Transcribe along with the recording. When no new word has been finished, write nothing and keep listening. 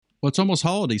Well, it's almost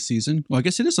holiday season. Well, I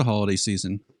guess it is a holiday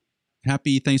season.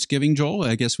 Happy Thanksgiving, Joel.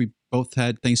 I guess we both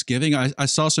had Thanksgiving. I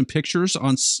saw some pictures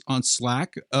on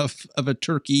Slack of a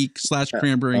turkey /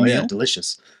 cranberry meal. Yeah,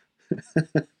 delicious.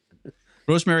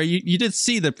 Rosemary, you did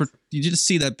see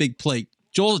that big plate.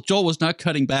 Joel was not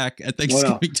cutting back at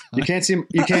Thanksgiving time.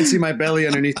 You can't see my belly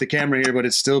underneath the camera here, but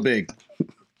it's still big.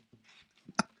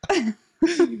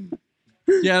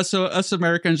 Yeah, so us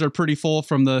Americans are pretty full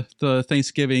from the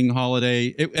Thanksgiving holiday.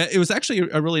 It was actually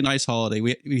a really nice holiday.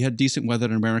 We had decent weather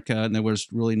in America, and there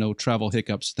was really no travel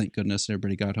hiccups. Thank goodness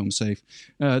everybody got home safe.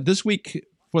 This week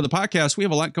for the podcast, we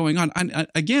have a lot going on. And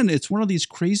again, it's one of these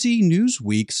crazy news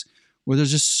weeks where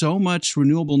there's just so much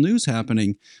renewable news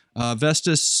happening.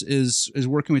 Vestas is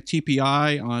working with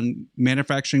TPI on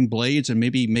manufacturing blades and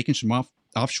maybe making some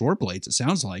offshore blades, it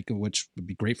sounds like, which would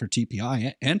be great for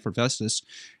TPI and for Vestas.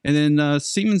 And then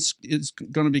Siemens is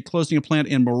going to be closing a plant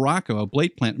in Morocco, a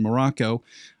blade plant in Morocco.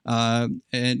 And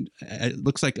it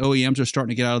looks like OEMs are starting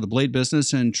to get out of the blade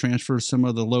business and transfer some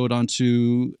of the load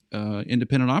onto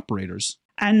independent operators.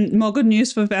 And more good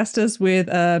news for Vestas with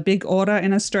a big order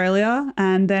in Australia,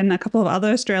 and then a couple of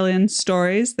other Australian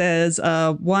stories. There's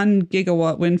a 1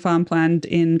 gigawatt wind farm planned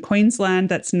in Queensland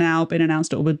that's now been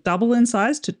announced it will double in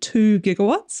size to 2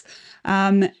 gigawatts.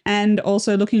 And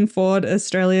also looking forward,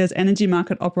 Australia's energy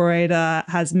market operator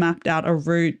has mapped out a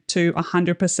route to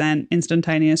 100%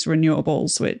 instantaneous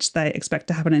renewables, which they expect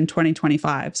to happen in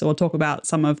 2025. So we'll talk about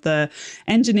some of the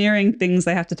engineering things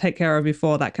they have to take care of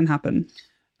before that can happen.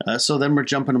 So then we're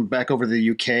jumping back over to the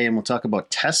UK, and we'll talk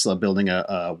about Tesla building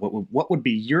what would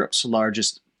be Europe's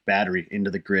largest battery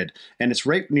into the grid. And it's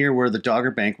right near where the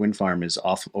Dogger Bank wind farm is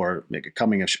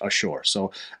coming ashore.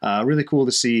 So really cool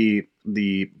to see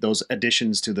those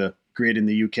additions to the grid in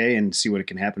the UK and see what it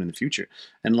can happen in the future.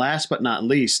 And last but not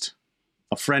least,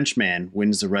 a French man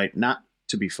wins the right not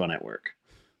to be fun at work.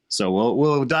 So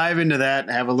we'll dive into that,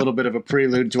 have a little bit of a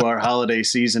prelude to our holiday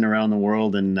season around the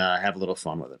world, and have a little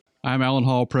fun with it. I'm Alan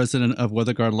Hall, president of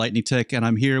WeatherGuard Lightning Tech, and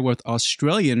I'm here with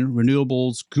Australian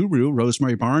renewables guru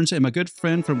Rosemary Barnes and my good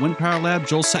friend from Wind Power Lab,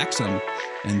 Joel Saxon.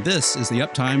 And this is the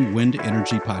Uptime Wind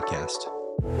Energy Podcast.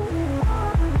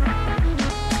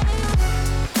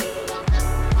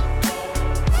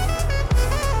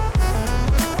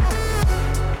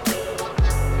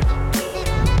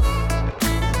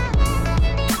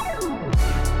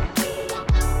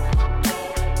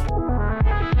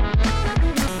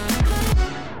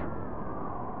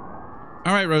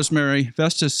 All right, Rosemary,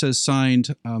 Vestas has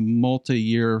signed a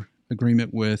multi-year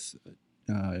agreement with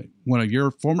one of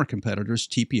your former competitors,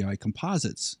 TPI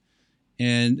Composites.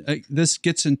 And this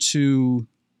gets into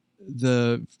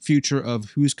the future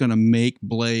of who's going to make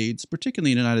blades,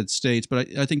 particularly in the United States, but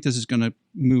I think this is going to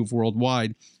move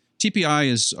worldwide. TPI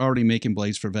is already making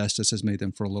blades for Vestas, has made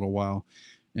them for a little while,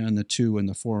 in the 2 and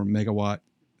the 4 megawatt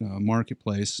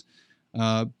marketplace.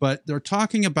 But they're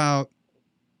talking about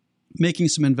making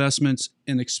some investments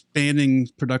in expanding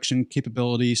production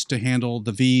capabilities to handle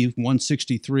the V163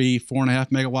 4.5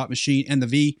 megawatt machine and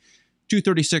the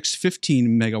V236 15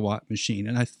 megawatt machine.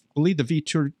 And I believe the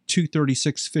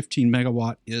V236 15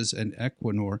 megawatt is an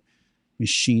Equinor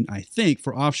machine, I think,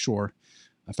 for offshore,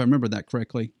 if I remember that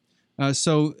correctly.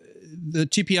 So the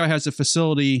TPI has a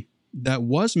facility that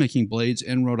was making blades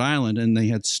in Rhode Island, and they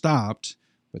had stopped,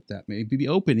 but that may be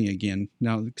opening again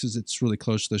now because it's really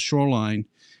close to the shoreline.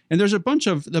 And there's a bunch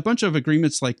of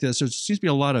agreements like this. There seems to be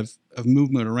a lot of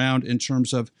movement around in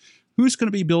terms of who's going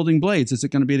to be building blades. Is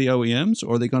it going to be the OEMs,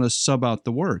 or are they going to sub out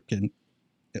the work? And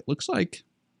it looks like,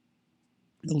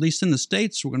 at least in the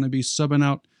States, we're going to be subbing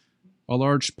out a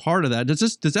large part of that.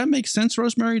 Does that make sense,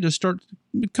 Rosemary, to start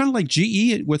kind of like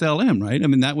GE with LM, right? I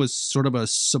mean, that was sort of a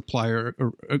supplier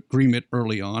agreement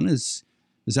early on. Is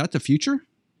that the future?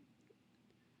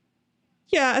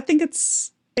 Yeah, I think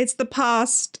it's the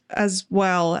past as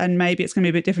well, and maybe it's going to be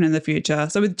a bit different in the future.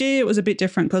 So with GE, it was a bit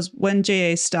different because when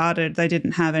GE started, they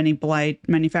didn't have any blade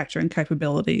manufacturing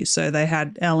capabilities. So they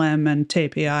had LM and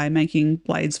TPI making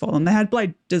blades for them. They had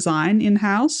blade design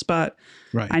in-house, but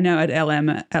right. I know at LM,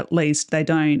 at least, they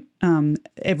don't.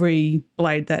 Every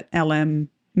blade that LM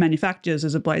manufactures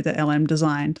is a blade that LM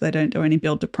designed. They don't do any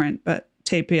build-to-print, but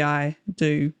TPI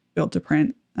do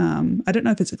build-to-print. I don't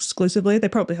know if it's exclusively. They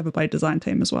probably have a blade design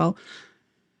team as well.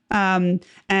 And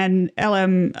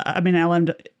LM,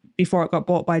 before it got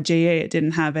bought by GE, it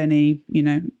didn't have any,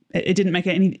 it didn't make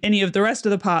any of the rest of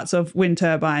the parts of wind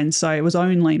turbines. So it was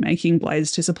only making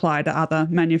blades to supply to other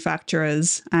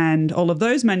manufacturers. And all of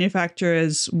those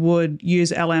manufacturers would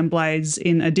use LM blades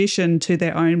in addition to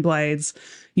their own blades,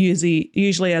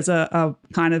 usually as a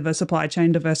kind of a supply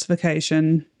chain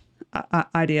diversification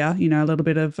idea, a little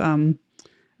bit of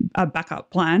a backup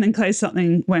plan in case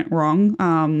something went wrong.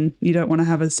 You don't want to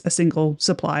have a single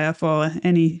supplier for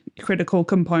any critical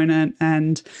component,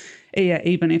 and yeah,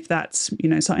 even if that's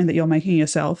something that you're making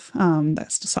yourself,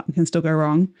 that's something can still go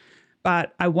wrong.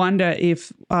 But I wonder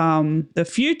if the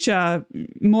future,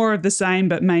 more of the same,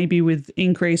 but maybe with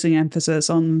increasing emphasis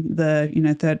on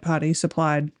the third-party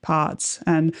supplied parts.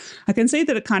 And I can see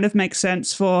that it kind of makes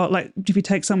sense for, like, if you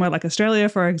take somewhere like Australia,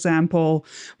 for example,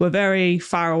 we're very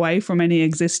far away from any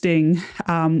existing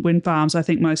wind farms. I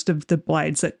think most of the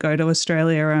blades that go to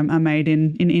Australia are made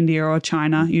in India or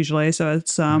China usually, so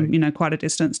it's quite a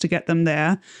distance to get them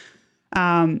there.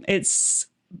 It's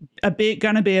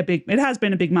it has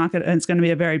been a big market, and it's going to be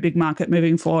a very big market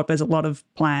moving forward. There's a lot of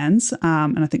plans,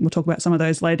 and I think we'll talk about some of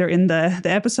those later in the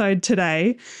episode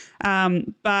today.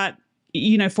 But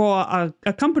for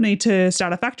a company to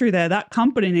start a factory there, that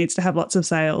company needs to have lots of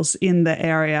sales in the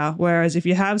area. Whereas if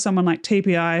you have someone like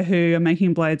TPI who are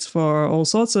making blades for all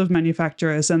sorts of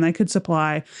manufacturers, and they could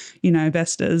supply,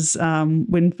 Vestas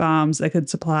wind farms, they could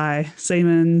supply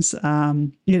Siemens,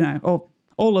 or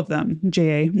all of them,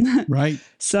 GE. Right.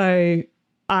 So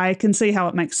I can see how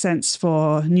it makes sense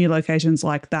for new locations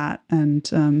like that.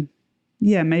 And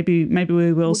maybe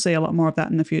we will see a lot more of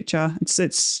that in the future.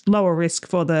 It's lower risk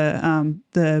for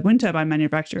the wind turbine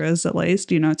manufacturers, at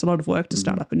least. It's a lot of work to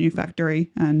start up a new factory,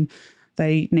 and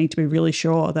they need to be really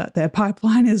sure that their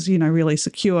pipeline is, really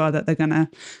secure, that they're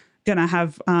gonna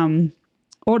have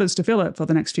orders to fill it for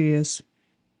the next few years.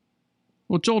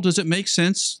 Well, Joel, does it make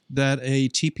sense that a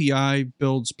TPI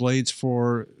builds blades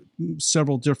for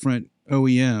several different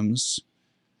OEMs?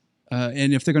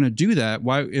 And if they're going to do that,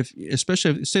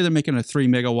 especially if, say they're making a 3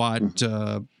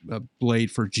 megawatt blade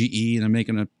for GE, and they're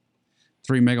making a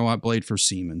 3 megawatt blade for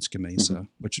Siemens Gamesa,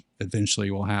 which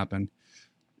eventually will happen,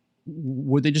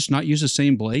 would they just not use the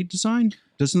same blade design?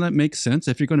 Doesn't that make sense?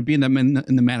 If you're going to be in the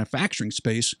manufacturing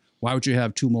space, why would you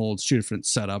have two molds, two different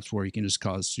setups where you can just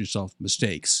cause yourself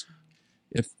mistakes?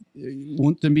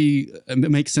 Won't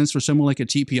it make sense for someone like a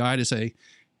TPI to say,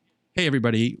 hey,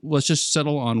 everybody, let's just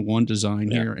settle on one design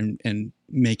here and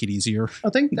make it easier?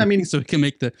 So it can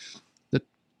make the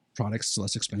products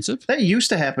less expensive. That used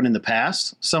to happen in the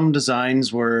past. Some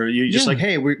designs where you just like,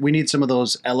 hey, we need some of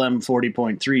those LM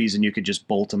 40.3s, and you could just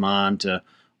bolt them on to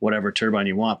whatever turbine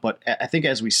you want. But I think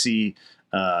as we see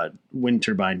wind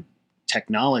turbine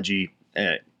technology,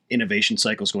 innovation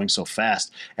cycles going so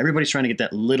fast, everybody's trying to get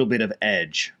that little bit of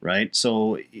edge, right?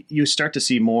 So you start to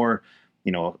see more,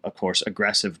 of course,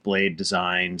 aggressive blade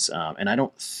designs. And I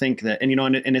don't think that,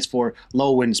 and it's for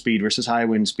low wind speed versus high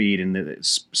wind speed, and the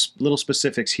little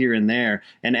specifics here and there.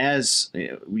 And as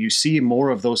you see more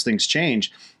of those things change,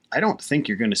 I don't think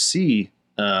you're going to see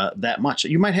that much.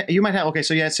 You might have, okay,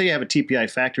 so say you have a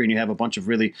TPI factory and you have a bunch of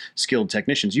really skilled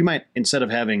technicians. You might, instead of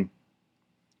having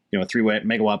a 3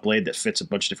 megawatt blade that fits a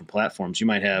bunch of different platforms, you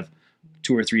might have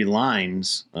 2 or 3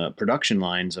 lines, production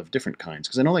lines of different kinds.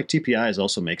 Because I know like TPI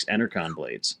also makes Enercon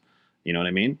blades. You know what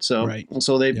I mean? So,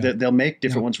 they'll make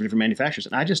different ones for different manufacturers.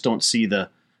 And I just don't see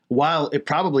while it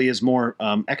probably is more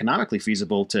economically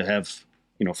feasible to have,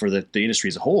 for the industry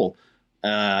as a whole,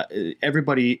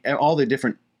 everybody, all the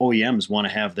different OEMs want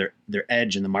to have their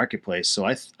edge in the marketplace. So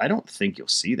I don't think you'll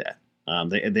see that.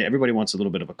 Everybody wants a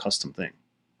little bit of a custom thing.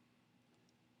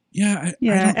 Yeah.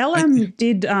 LM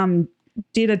did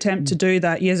attempt to do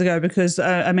that years ago because,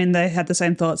 they had the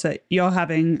same thoughts that you're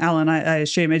having, Alan. I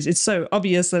assume it's so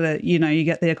obvious that, you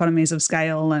get the economies of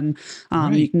scale, and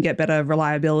you can get better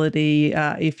reliability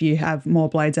if you have more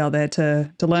blades out there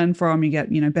to learn from. You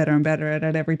get, better and better at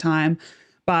it every time.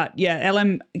 But yeah,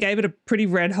 LM gave it a pretty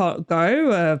red hot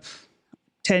go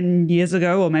 10 years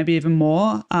ago, or maybe even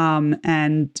more.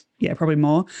 And yeah, probably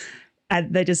more.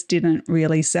 They just didn't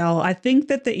really sell. I think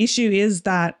that the issue is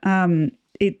that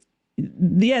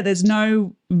there's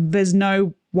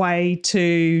no way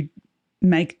to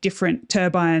make different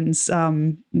turbines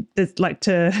like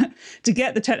to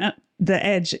get the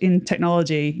edge in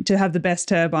technology, to have the best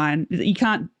turbine. You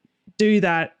can't do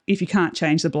that if you can't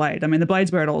change the blade. The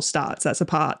blade's where it all starts. That's a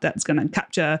part that's going to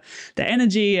capture the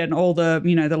energy, and all the,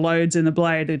 the loads in the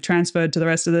blade are transferred to the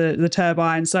rest of the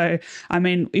turbine. So,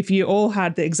 if you all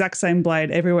had the exact same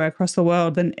blade everywhere across the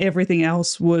world, then everything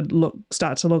else would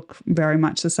start to look very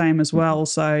much the same as well.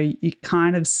 So you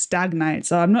kind of stagnate.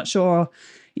 So I'm not sure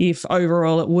if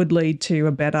overall it would lead to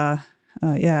a better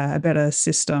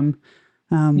system.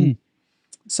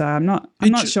 So I'm not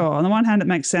sure. On the one hand, it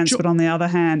makes sense, but on the other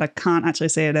hand, I can't actually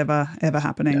see it ever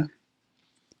happening. Yeah.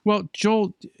 Well,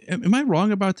 Joel, am I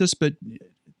wrong about this? But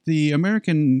the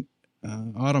American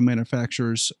auto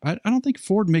manufacturers, I don't think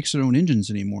Ford makes their own engines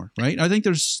anymore, right? I think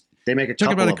there's They make a talk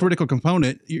couple about a of critical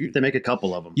component. They make a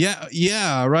couple of them.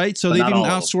 Yeah, right. So But they've not even all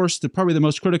of outsourced probably the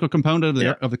most critical component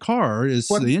Yeah. of the car is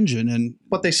But- the engine, and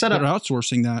But they set they're up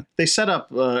outsourcing that. they set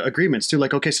up agreements too.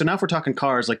 Like, okay, so now if we're talking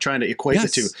cars, like trying to equate the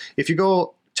Yes. two. If you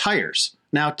go tires,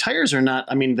 now tires are not.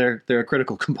 I mean, they're a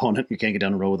critical component. You can't get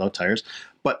down the road without tires.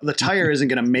 But the tire isn't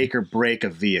going to make or break a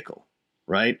vehicle,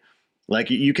 right? Like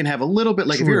you can have a little bit.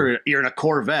 Like True. if you're in a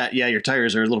Corvette, yeah, your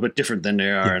tires are a little bit different than they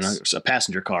are in a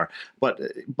passenger car. But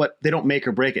they don't make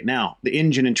or break it. Now the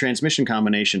engine and transmission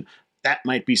combination, that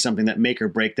might be something that make or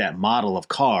break that model of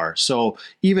car. So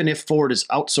even if Ford is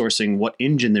outsourcing what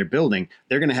engine they're building,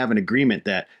 they're going to have an agreement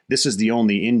that this is the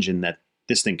only engine that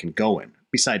this thing can go in,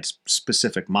 besides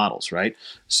specific models, right?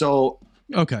 So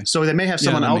Okay. so they may have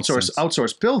someone that makes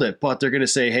outsource build it, but they're going to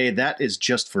say, hey, that is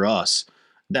just for us.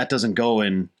 That doesn't go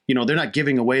in. They're not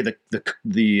giving away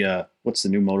the what's the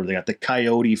new motor they got? The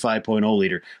Coyote 5.0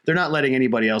 liter. They're not letting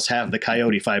anybody else have the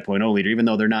Coyote 5.0 liter, even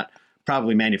though they're not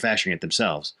probably manufacturing it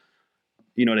themselves.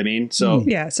 You know what I mean? So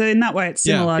Yeah, so in that way, it's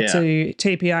similar Yeah. to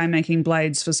TPI making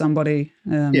blades for somebody.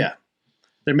 yeah.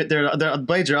 Their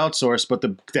blades are outsourced, but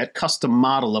that custom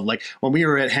model of, like, when we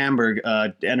were at Hamburg,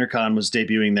 Enercon was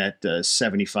debuting that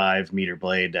 75 meter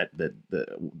blade, that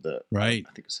the Right.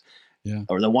 I think it's Yeah.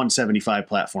 or the 175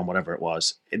 platform, whatever it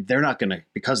was. They're not going to,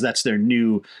 because that's their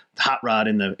new hot rod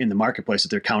in the marketplace that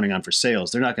they're counting on for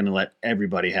sales. They're not going to let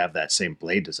everybody have that same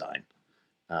blade design.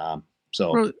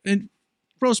 And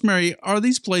Rosemary, are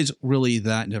these blades really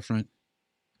that different?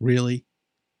 Really?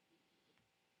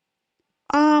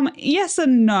 Yes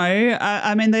and no.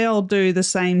 I mean, they all do the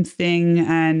same thing.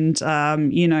 And,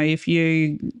 if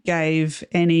you gave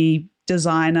any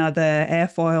designer the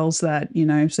airfoils that,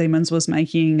 Siemens was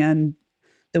making and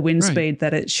the wind Right. speed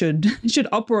that it should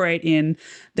operate in,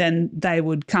 then they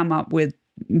would come up with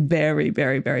very,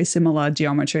 very, very similar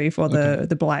geometry for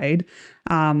the blade.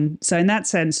 So in that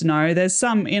sense, no. There's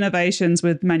some innovations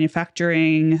with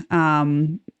manufacturing.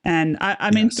 And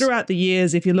I mean, Yes. throughout the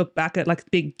years, if you look back at like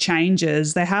big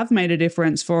changes, they have made a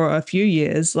difference for a few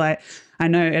years. Like I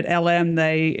know at LM,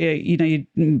 they, you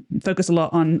focus a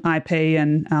lot on IP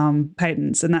and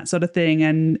patents and that sort of thing.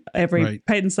 And every Right.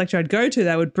 patents lecture I'd go to,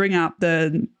 they would bring up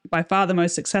by far the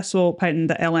most successful patent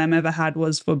that LM ever had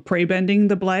was for pre-bending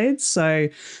the blades. So,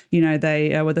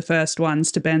 they were the first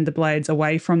ones to bend the blades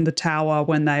away from the tower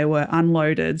when they were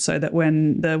unloaded, so that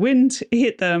when the wind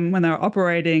hit them, when they were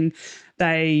operating,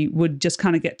 they would just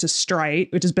kind of get to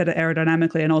straight, which is better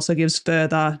aerodynamically and also gives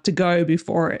further to go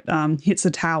before it hits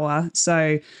the tower.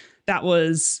 So that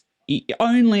was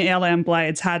only LM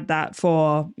blades had that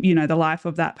for, the life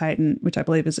of that patent, which I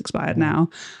believe is expired now.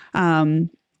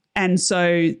 And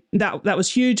so that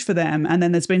was huge for them. And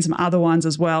then there's been some other ones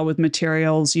as well with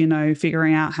materials,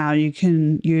 figuring out how you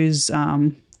can use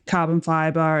carbon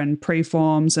fiber and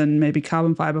preforms and maybe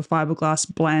carbon fiber fiberglass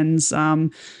blends.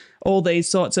 All these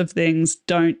sorts of things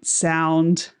don't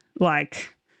sound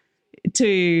like,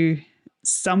 to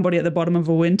somebody at the bottom of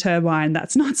a wind turbine,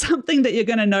 that's not something that you're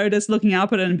going to notice looking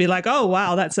up at it and be like, oh,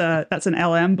 wow, that's an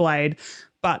LM blade.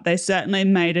 But they certainly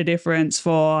made a difference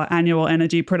for annual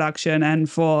energy production and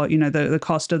for, the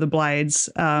cost of the blades.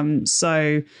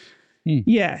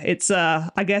 Yeah, it's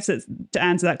I guess it's, to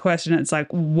answer that question, it's like,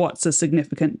 what's a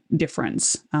significant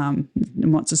difference? And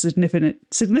what's a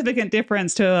significant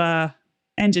difference to a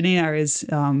engineer is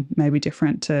maybe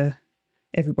different to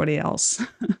everybody else.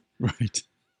 Right.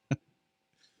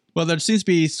 Well, there seems to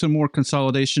be some more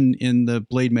consolidation in the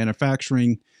blade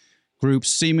manufacturing group.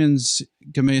 Siemens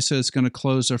Gamesa is going to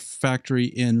close their factory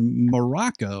in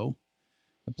Morocco,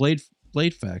 a blade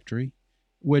factory,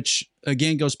 which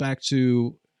again goes back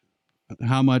to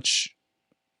how much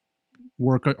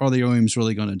work are the OEMs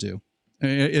really going to do?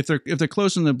 If they're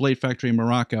closing the blade factory in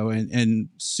Morocco, and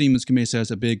Siemens Gamesa has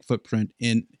a big footprint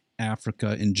in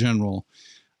Africa in general,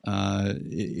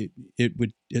 it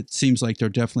seems like they're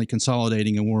definitely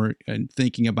consolidating and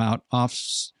thinking about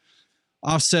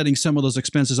offsetting some of those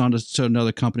expenses onto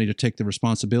another company to take the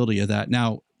responsibility of that.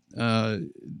 Now,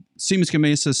 Siemens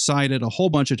Gamesa cited a whole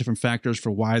bunch of different factors for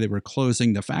why they were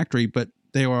closing the factory, but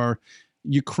they are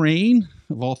Ukraine,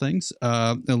 of all things,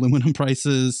 aluminum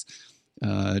prices,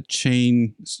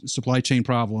 supply chain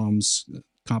problems,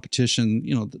 competition,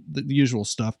 the usual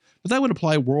stuff. But that would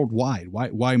apply worldwide.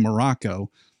 Why Morocco?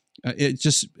 It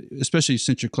just, especially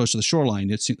since you're close to the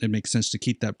shoreline, it makes sense to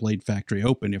keep that blade factory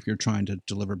open if you're trying to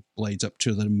deliver blades up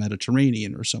to the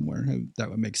Mediterranean or somewhere.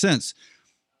 That would make sense.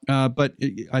 But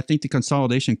I think the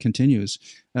consolidation continues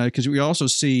because we also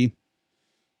see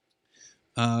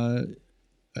a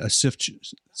shift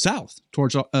south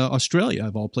towards Australia,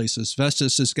 of all places.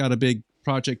 Vestas has got a big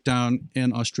project down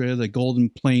in Australia, the Golden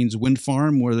Plains Wind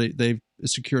Farm, where they've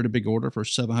secured a big order for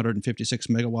 756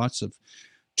 megawatts of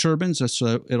turbines.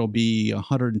 So it'll be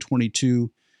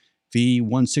 122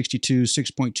 V162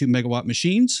 6.2 megawatt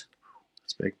machines.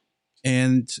 That's big.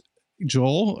 And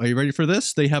Joel, are you ready for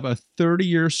this? They have a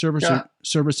 30-year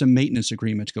service and maintenance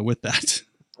agreement to go with that.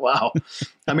 Wow.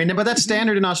 I mean, but that's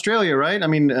standard in Australia, right? I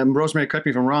mean, Rosemary, correct me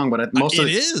if I'm wrong, but most of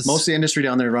the industry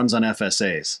down there runs on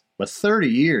FSAs. But 30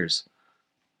 years,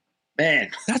 man.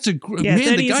 That's man.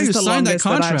 The guy who signed that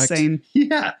contract.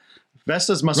 Yeah.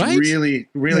 Vestas must really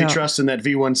trust in that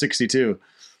V162.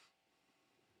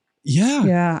 Yeah.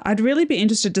 Yeah. I'd really be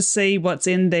interested to see what's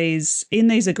in these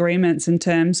agreements in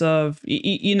terms of,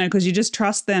 because you just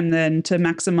trust them then to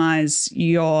maximize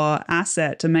your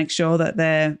asset, to make sure that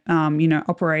they're,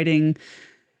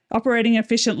 operating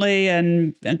efficiently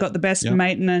and got the best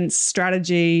maintenance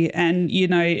strategy, and,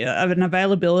 an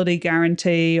availability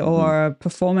guarantee or a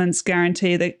performance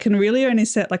guarantee that can really only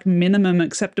set like minimum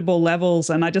acceptable levels.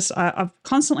 And I'm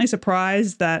constantly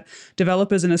surprised that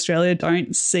developers in Australia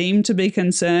don't seem to be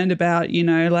concerned about,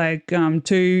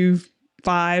 2,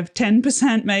 5,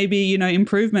 10% maybe,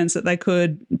 improvements that they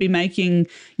could be making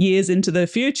years into the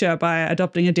future by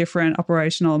adopting a different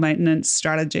operational maintenance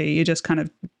strategy. You just kind of,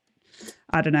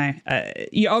 I don't know.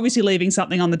 You're obviously leaving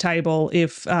something on the table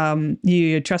if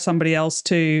you trust somebody else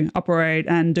to operate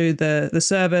and do the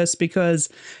service, because,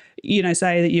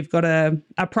 say that you've got a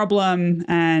problem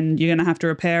and you're going to have to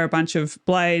repair a bunch of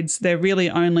blades. They're really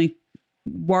only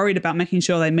worried about making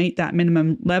sure they meet that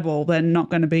minimum level. They're not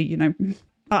going to be,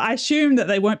 I assume that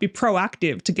they won't be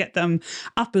proactive to get them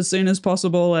up as soon as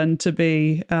possible and to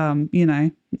be,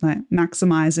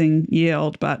 maximizing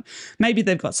yield. But maybe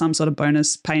they've got some sort of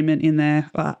bonus payment in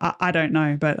there. I don't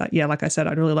know. But like I said,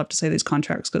 I'd really love to see these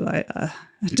contracts, because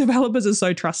developers are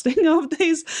so trusting of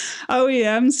these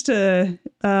OEMs to,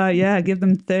 give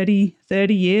them 30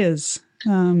 years.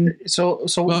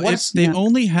 If they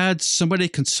only had somebody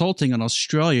consulting in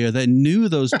Australia that knew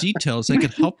those details, they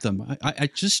could help them. I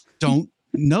just don't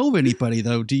know anybody,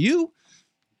 though. Do you?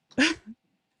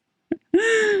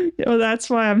 Well, that's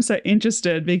why I'm so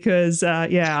interested, because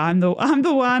I'm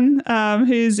the one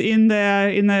who's in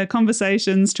the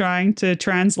conversations trying to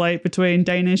translate between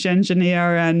Danish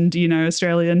engineer and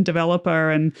Australian developer,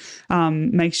 and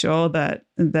make sure that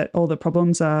all the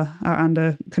problems are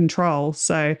under control.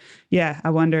 So I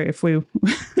wonder if we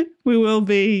we will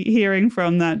be hearing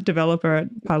from that developer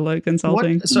at Offload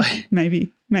Consulting.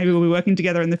 Maybe we'll be working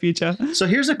together in the future. So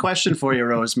here's a question for you,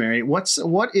 Rosemary. If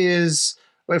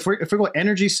we go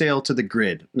energy sale to the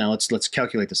grid, now let's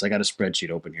calculate this. I got a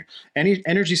spreadsheet open here. Any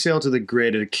energy sale to the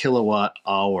grid at a kilowatt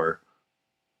hour,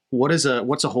 what's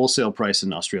a wholesale price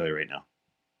in Australia right now?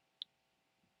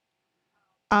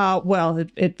 Well,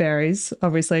 it varies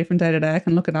obviously from day to day. I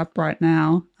can look it up right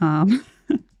now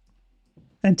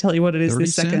and tell you what it is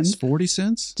this second. 40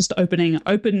 cents? Just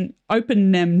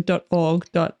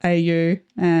opennem.org.au,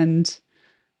 and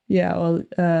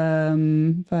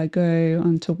if I go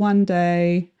onto 1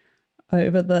 day,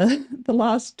 over the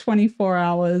last 24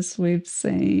 hours, we've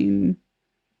seen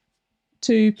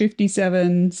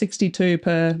 257.62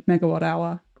 per megawatt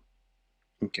hour.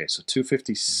 Okay, so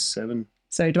 257.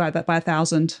 So divide that by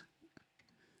 1,000.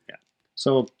 Yeah.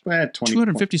 So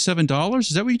 $257. Is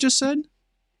that what you just said?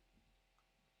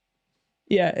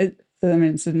 Yeah,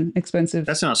 it's an expensive.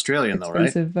 That's an Australian though, right?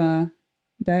 Expensive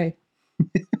day.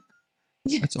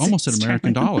 That's almost an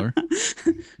American dollar.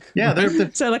 Yeah, they're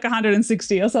so like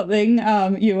 160 or something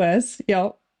US.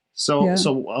 Yep. So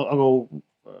I'll go.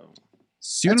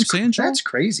 See what I'm saying, Joel? That's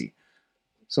crazy.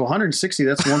 So 160.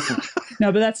 That's one.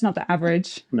 No, but that's not the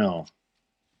average. No.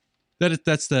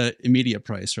 That's the immediate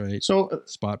price, right? So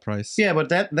spot price. Yeah, but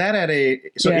that at a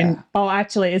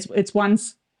actually it's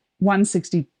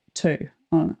 162.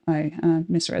 Oh, I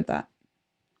misread that.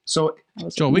 So,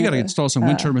 Joel, we got to install some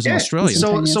wind turbines in Australia.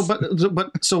 So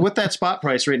with that spot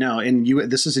price right now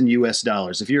this is in US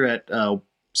dollars. If you're at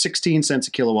 16 cents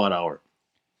a kilowatt hour,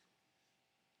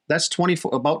 that's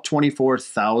about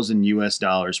 24,000 US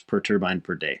dollars per turbine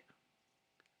per day.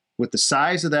 With the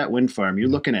size of that wind farm, you're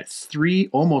looking at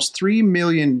almost $3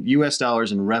 million US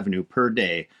dollars in revenue per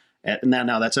day. And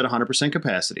now that's at 100%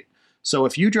 capacity. So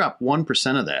if you drop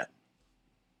 1% of that,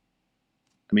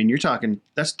 I mean, you're talking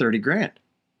that's 30 grand.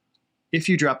 If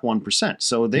you drop 1%.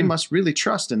 So they must really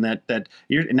trust in that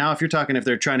now if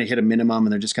they're trying to hit a minimum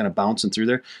and they're just kind of bouncing through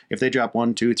there, if they drop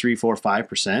 1, 2, 3, 4,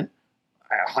 5%,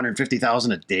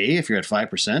 150,000 a day if you're at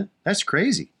 5%, that's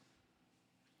crazy.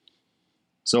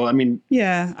 So, I mean,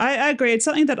 yeah, I agree. It's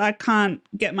something that I can't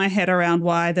get my head around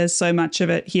why there's so much of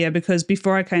it here, because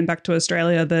before I came back to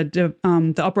Australia, the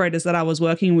operators that I was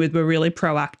working with were really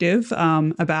proactive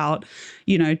about,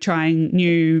 trying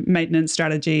new maintenance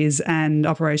strategies and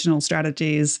operational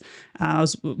strategies. I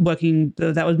was working,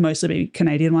 that would mostly be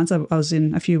Canadian ones. I was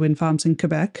in a few wind farms in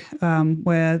Quebec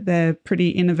where they're pretty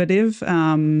innovative.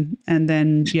 And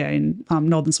then, in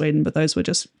northern Sweden, but those were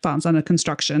just farms under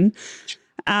construction.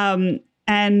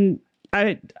 And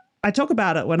I talk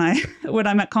about it when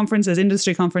I'm at conferences,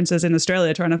 industry conferences in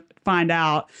Australia, trying to find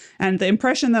out. And the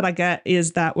impression that I get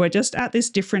is that we're just at this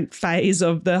different phase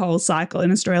of the whole cycle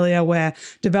in Australia, where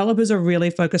developers are really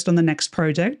focused on the next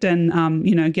project and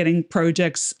getting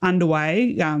projects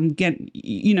underway,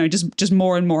 just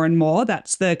more and more and more.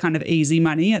 That's the kind of easy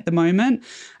money at the moment.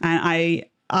 And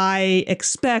I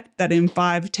expect that in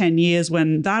 5-10 years,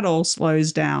 when that all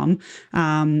slows down,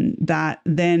 that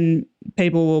then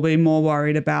people will be more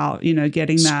worried about,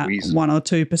 getting that 1 or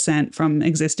 2% from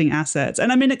existing assets.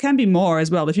 And I mean, it can be more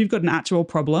as well. If you've got an actual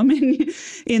problem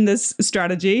in this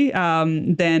strategy,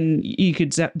 then you could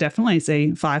definitely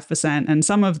see 5%. And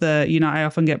some of the, I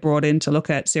often get brought in to look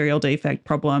at serial defect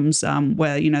problems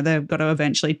where, they've got to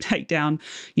eventually take down,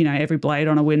 every blade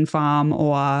on a wind farm,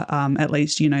 or at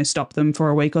least, stop them for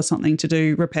a week or something to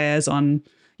do repairs on,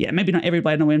 maybe not every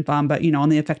blade on a wind farm, but, on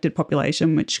the affected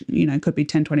population, which, could be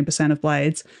 10, 20% of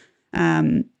blades.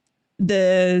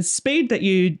 The speed that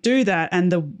you do that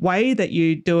and the way that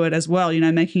you do it as well,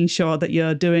 making sure that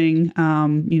you're doing,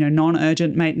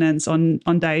 non-urgent maintenance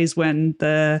on days when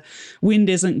the wind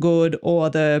isn't good or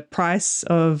the price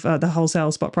of the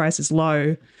wholesale spot price is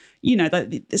low.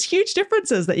 There's huge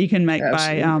differences that you can make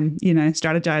by,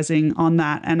 strategizing on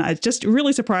that. And it just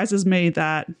really surprises me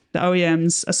that the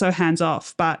OEMs are so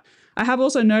hands-off. But I have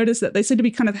also noticed that they seem to be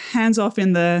kind of hands-off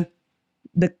in the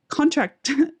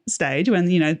contract stage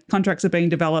when, contracts are being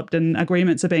developed and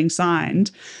agreements are being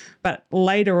signed. But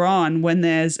later on, when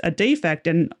there's a defect,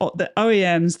 and the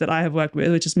OEMs that I have worked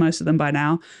with, which is most of them by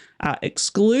now, are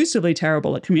exclusively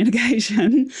terrible at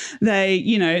communication. They,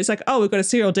 it's like, oh, we've got a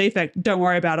serial defect. Don't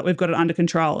worry about it. We've got it under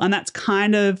control. And that's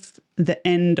kind of the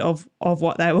end of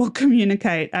what they will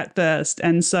communicate at first.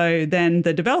 And so then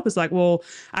the developer's like, well,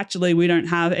 actually, we don't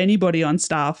have anybody on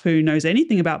staff who knows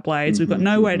anything about blades. We've got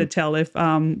no way to tell if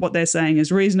what they're saying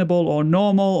is reasonable or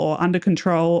normal or under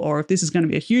control, or if this is going to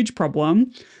be a huge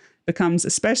problem. Becomes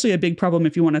especially a big problem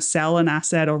if you want to sell an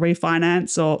asset or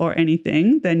refinance or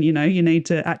anything. Then, you need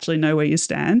to actually know where you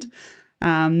stand.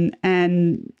 At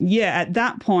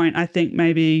that point, I think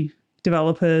maybe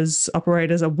developers,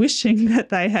 operators are wishing that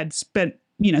they had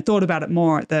thought about it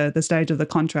more at the stage of the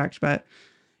contract. But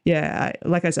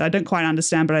like I said, I don't quite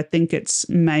understand, but I think it's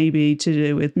maybe to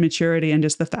do with maturity and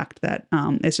just the fact that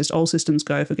it's just all systems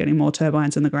go for getting more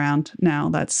turbines in the ground now.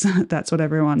 That's what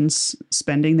everyone's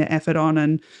spending their effort on.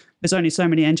 And there's only so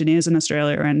many engineers in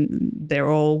Australia, and they're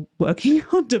all working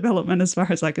on development as far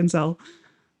as I can tell.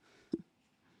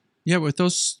 Yeah, with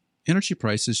those energy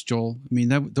prices, Joel, I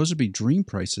mean, those would be dream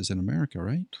prices in America,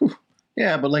 right?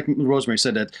 Yeah, but like Rosemary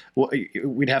said, that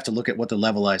we'd have to look at what the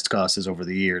levelized cost is over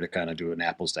the year to kind of do an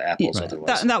apples to apples. Yeah,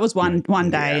 otherwise, that was one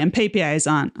day, and PPAs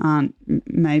aren't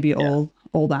maybe all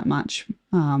that much.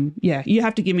 You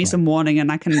have to give me some warning,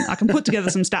 and I can put together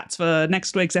some stats for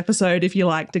next week's episode if you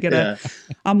like to get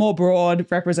a more broad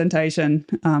representation.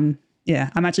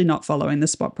 I'm actually not following the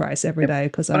spot price every day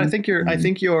because I think you're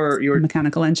a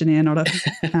mechanical engineer, not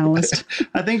an analyst.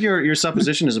 I think your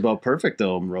supposition is about perfect,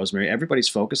 though, Rosemary. Everybody's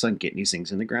focused on getting these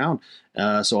things in the ground,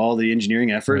 so all the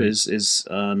engineering effort is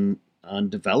on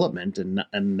development, and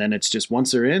then it's just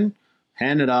once they're in,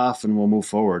 hand it off, and we'll move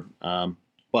forward.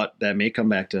 But that may come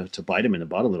back to bite them in the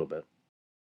butt a little bit.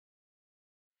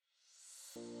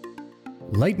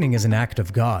 Lightning is an act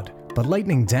of God, but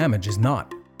lightning damage is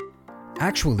not.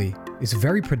 Actually, it's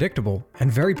very predictable and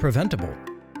very preventable.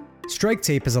 Strike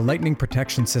Tape is a lightning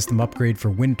protection system upgrade for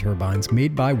wind turbines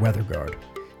made by WeatherGuard.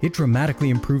 It dramatically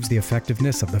improves the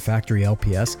effectiveness of the factory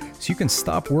LPS so you can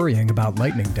stop worrying about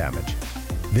lightning damage.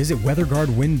 Visit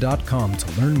weatherguardwind.com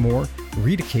to learn more,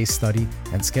 read a case study,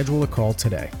 and schedule a call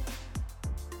today.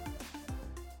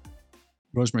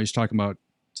 Rosemary's talking about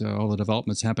all the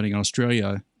developments happening in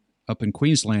Australia, up in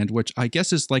Queensland, which I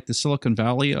guess is like the Silicon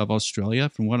Valley of Australia,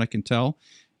 from what I can tell,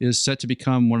 is set to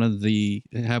become one of the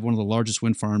largest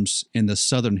wind farms in the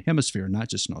Southern Hemisphere, not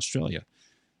just in Australia,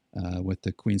 with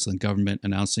the Queensland government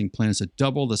announcing plans to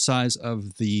double the size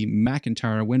of the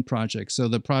McIntyre wind project. So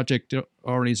the project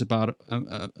already is about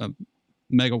a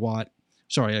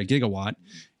gigawatt,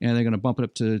 and they're going to bump it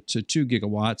up to 2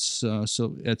 gigawatts.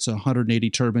 So it's 180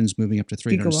 turbines moving up to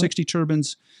 360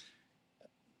 turbines.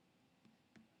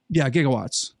 Yeah,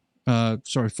 gigawatts.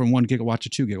 From 1 gigawatt to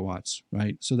 2 gigawatts,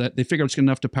 right? So that they figure it's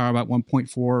enough to power about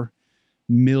 1.4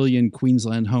 million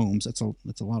Queensland homes. That's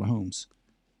a lot of homes.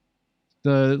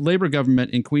 The Labor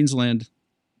government in Queensland,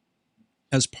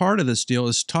 as part of this deal,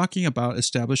 is talking about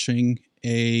establishing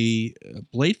a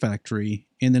blade factory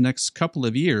in the next couple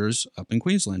of years up in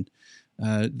Queensland.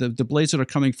 The blades that are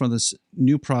coming from this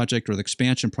new project or the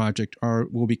expansion project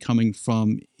will be coming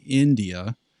from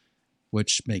India,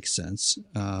 which makes sense.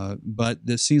 But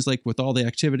this seems like with all the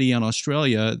activity in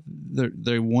Australia,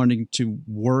 they're wanting to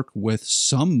work with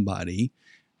somebody,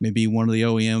 maybe one of the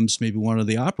OEMs, maybe one of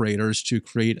the operators, to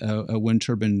create a wind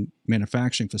turbine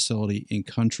manufacturing facility in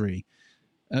country.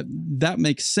 That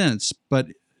makes sense. But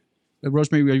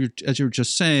Rosemary, as you were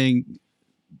just saying,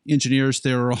 engineers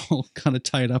there are all kind of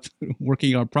tied up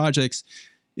working on projects.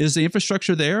 Is the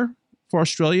infrastructure there for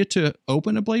Australia to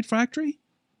open a blade factory?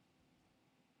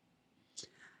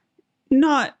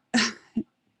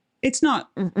 It's not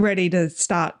ready to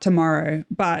start tomorrow,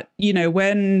 but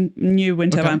when new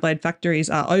wind turbine blade factories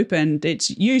are opened, it's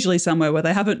usually somewhere where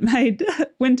they haven't made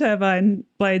wind turbine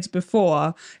blades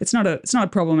before. It's not a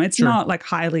problem. It's not like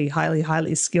highly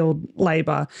skilled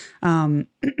labor.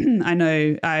 I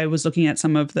know I was looking at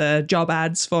some of the job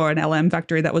ads for an LM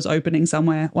factory that was opening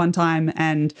somewhere one time,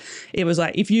 and it was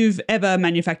like, if you've ever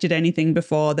manufactured anything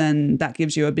before, then that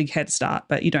gives you a big head start,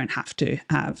 but you don't have to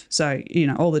have. So,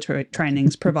 all the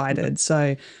training's provided.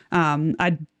 So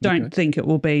I don't think it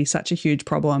will be such a huge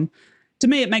problem. To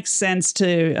me, it makes sense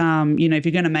to, if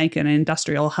you're going to make an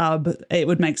industrial hub, it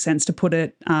would make sense to put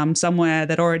it somewhere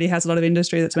that already has a lot of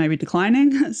industry that's maybe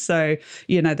declining. So,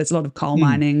 there's a lot of coal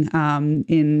mining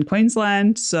in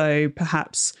Queensland. So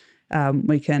perhaps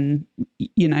we can,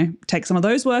 take some of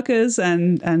those workers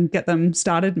and get them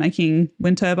started making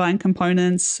wind turbine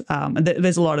components.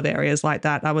 There's a lot of areas like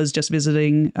that. I was just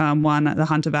visiting one at the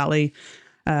Hunter Valley,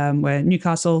 where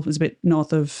Newcastle is a bit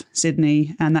north of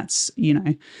Sydney, and that's,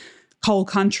 coal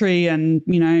country. And,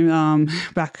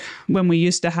 back when we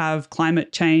used to have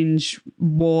climate change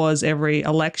wars every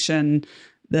election,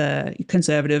 the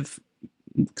conservatives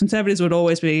would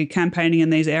always be campaigning in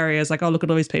these areas like, oh, look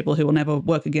at all these people who will never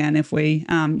work again if we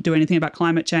do anything about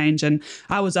climate change. And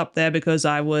I was up there because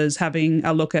I was having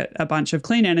a look at a bunch of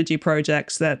clean energy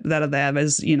projects that are there.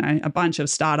 There's, a bunch of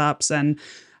startups and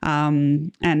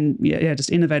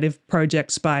just innovative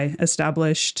projects by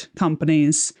established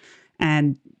companies.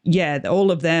 And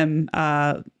all of them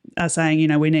are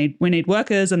saying, we need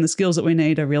workers, and the skills that we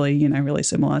need are really, really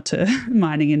similar to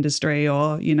mining industry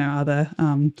or, other,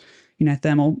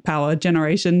 thermal power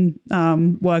generation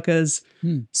workers.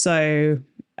 So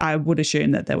I would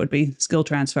assume that there would be skill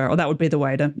transfer, or that would be the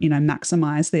way to,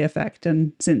 maximize the effect.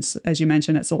 And since, as you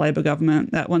mentioned, it's a Labor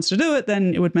government that wants to do it,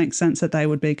 then it would make sense that they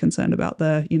would be concerned about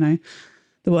the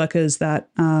workers that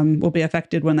will be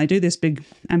affected when they do this big,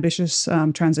 ambitious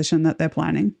transition that they're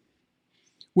planning.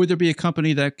 Would there be a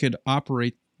company that could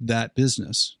operate that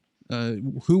business?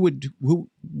 Who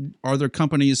are there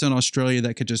companies in Australia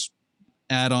that could just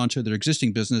add on to their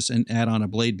existing business and add on a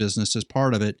blade business as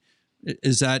part of it?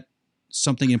 Is that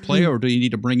something in play, or do you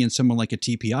need to bring in someone like a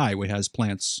TPI, which has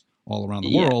plants all around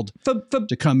the world,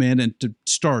 to come in and to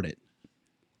start it?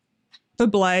 For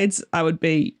blades, I would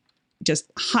be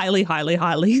just highly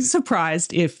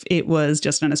surprised if it was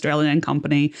just an Australian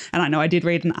company. And I know I did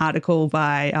read an article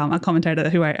by a commentator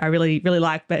who I really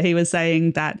like, but he was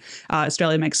saying that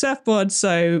Australia makes surfboards,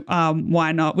 so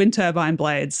why not wind turbine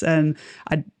blades? And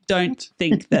I don't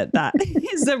think that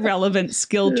is a relevant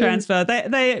skill transfer.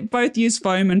 They both use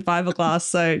foam and fiberglass,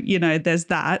 so there's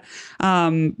that.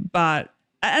 But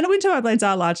wind turbine blades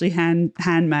are largely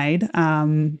handmade.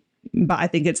 But I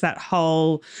think it's that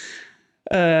whole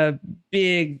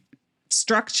big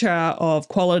structure of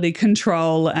quality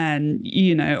control, and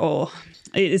or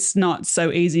it's not so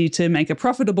easy to make a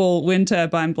profitable wind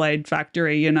turbine blade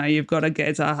factory. You've got to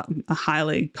get a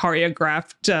highly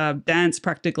choreographed dance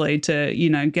practically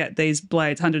to get these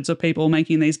blades, hundreds of people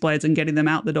making these blades and getting them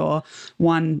out the door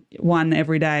one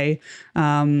every day,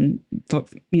 for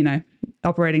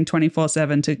operating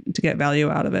 24/7 to get value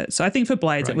out of it. So I think for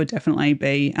blades, It would definitely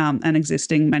be an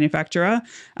existing manufacturer.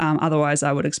 Otherwise,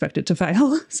 I would expect it to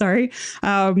fail. Sorry.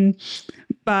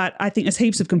 But I think there's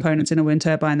heaps of components in a wind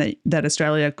turbine that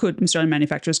Australian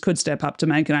manufacturers could step up to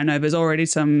make. And I know there's already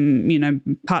some,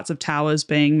 parts of towers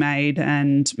being made,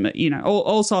 and,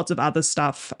 all sorts of other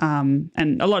stuff.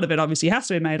 And a lot of it obviously has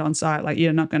to be made on site. Like,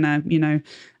 you're not going to,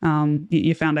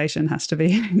 your foundation has to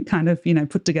be kind of,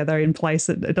 put together in place.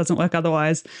 It doesn't work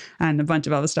otherwise, and a bunch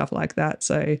of other stuff like that.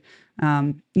 So,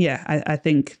 I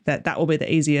think that will be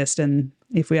the easiest. And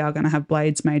if we are going to have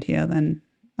blades made here, then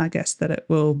I guess that it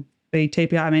will be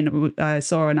TPI. I mean, I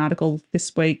saw an article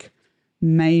this week,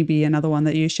 maybe another one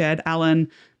that you shared, Alan,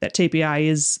 that TPI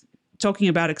is talking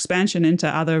about expansion into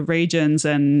other regions,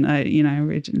 and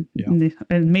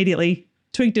immediately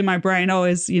twigged in my brain,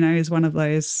 is one of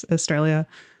those Australia.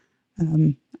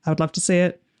 I would love to see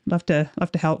it. Love to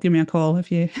help. Give me a call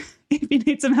if you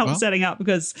need some help setting up,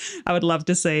 because I would love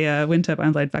to see a wind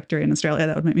turbine blade factory in Australia.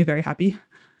 That would make me very happy.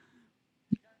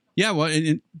 Yeah, well,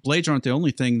 and blades aren't the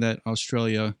only thing that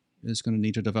Australia is going to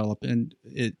need to develop. And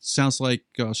it sounds like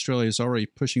Australia is already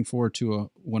pushing forward to a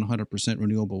 100%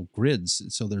 renewable grids.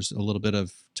 So there's a little bit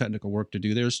of technical work to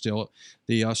do there still.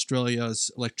 The Australia's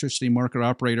electricity market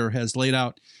operator has laid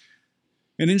out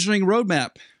an engineering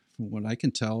roadmap. From what I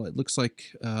can tell, it looks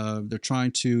like they're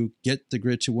trying to get the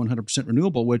grid to 100%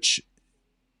 renewable, which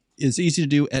is easy to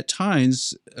do at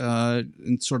times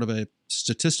in sort of a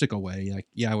statistical way. Like,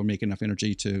 yeah, we're making enough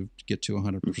energy to get to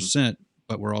 100%.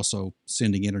 But we're also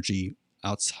sending energy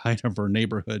outside of our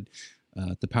neighborhood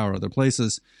to power other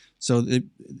places. So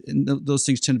those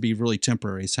things tend to be really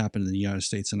temporary. It's happened in the United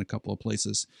States in a couple of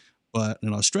places. But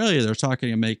in Australia, they're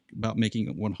talking about making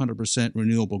a 100%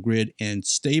 renewable grid and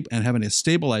having a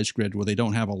stabilized grid where they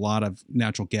don't have a lot of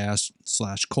natural gas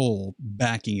 / coal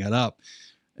backing it up.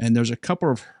 And there's a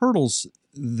couple of hurdles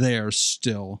there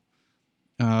still.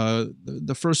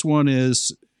 The first one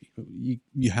is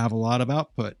you have a lot of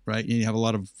output, right? And you have a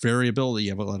lot of variability.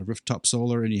 You have a lot of rooftop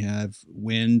solar, and you have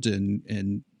wind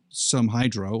and some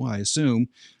hydro, I assume.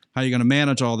 How are you going to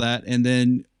manage all that? And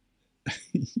then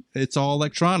it's all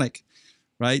electronic,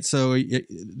 right? So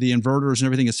the inverters and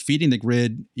everything is feeding the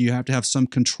grid. You have to have some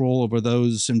control over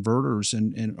those inverters,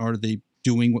 and are they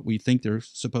doing what we think they're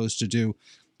supposed to do?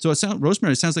 So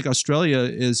Rosemary, it sounds like Australia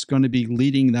is going to be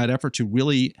leading that effort to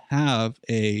really have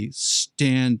a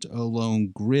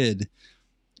standalone grid.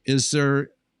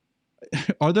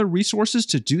 Are there resources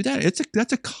to do that?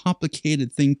 That's a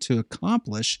complicated thing to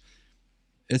accomplish.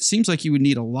 It seems like you would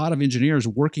need a lot of engineers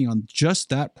working on just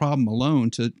that problem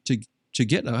alone to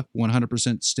get a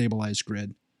 100% stabilized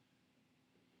grid.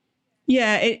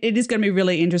 Yeah, it is going to be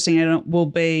really interesting, and it will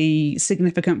be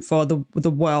significant for the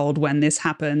world when this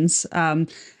happens.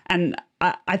 And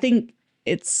I think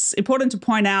it's important to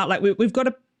point out, like, we've got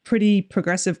a pretty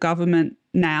progressive government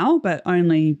now, but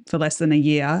only for less than a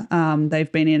year.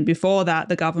 They've been in. Before that,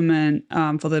 the government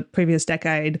for the previous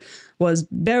decade was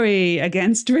very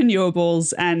against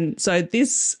renewables. And so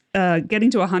this getting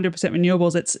to 100%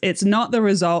 renewables, it's not the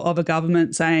result of a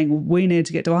government saying we need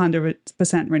to get to 100%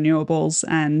 renewables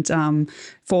and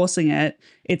forcing it.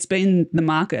 It's been the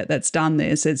market that's done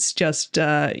this. It's just,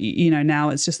 now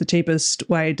it's just the cheapest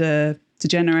way to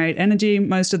generate energy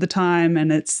most of the time,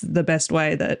 and it's the best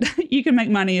way that you can make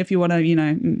money. If you want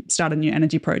to, start a new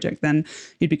energy project, then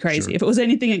you'd be crazy. Sure. If it was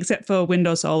anything except for wind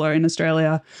or solar in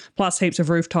Australia, plus heaps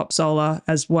of rooftop solar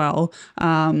as well,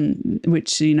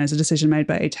 which, is a decision made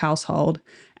by each household.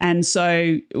 And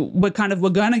so we're going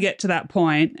to get to that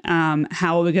point.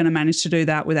 How are we going to manage to do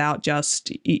that without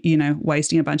just,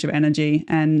 wasting a bunch of energy?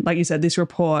 And like you said, this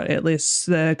report, it lists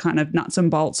the kind of nuts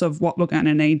and bolts of what we're going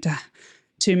to need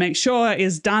to make sure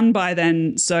is done by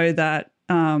then, so that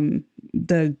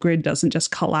the grid doesn't just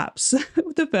collapse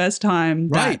the first time.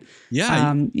 Right.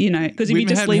 Because if you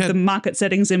just leave the market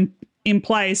settings in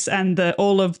place and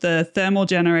all of the thermal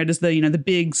generators, the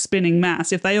big spinning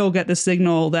mass, if they all get the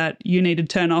signal that you need to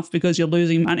turn off because you're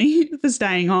losing money for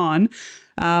staying on,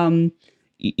 then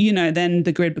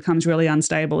the grid becomes really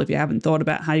unstable if you haven't thought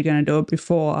about how you're going to do it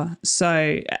before.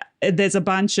 So there's a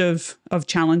bunch of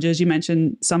challenges. You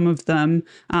mentioned some of them.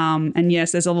 And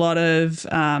yes, there's a lot of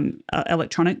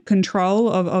electronic control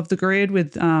of the grid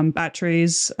with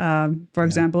batteries, for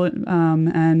example,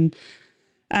 and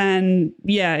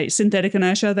synthetic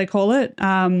inertia, they call it.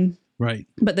 Right.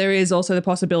 But there is also the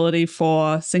possibility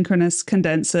for synchronous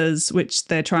condensers, which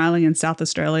they're trialing in South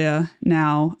Australia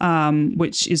now,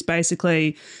 which is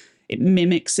basically,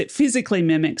 it physically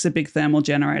mimics a big thermal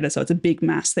generator. So it's a big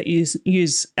mass that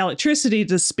use electricity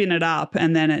to spin it up,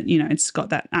 and then it's got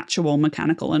that actual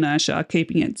mechanical inertia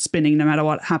keeping it spinning no matter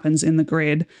what happens in the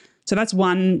grid. So that's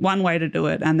one way to do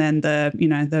it. And then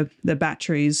the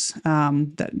batteries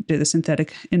that do the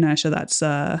synthetic inertia,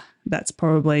 that's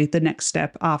probably the next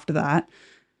step after that.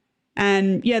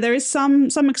 And there is some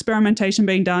experimentation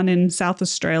being done in South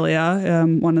Australia,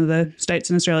 one of the states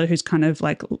in Australia who's kind of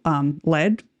like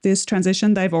led this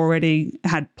transition. They've already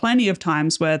had plenty of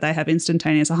times where they have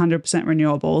instantaneous 100%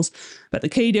 renewables. But the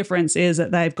key difference is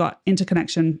that they've got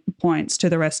interconnection points to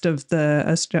the rest of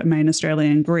the main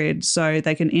Australian grid. So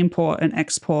they can import and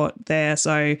export there.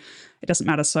 So it doesn't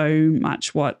matter so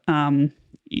much what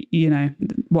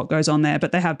what goes on there.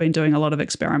 But they have been doing a lot of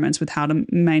experiments with how to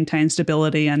maintain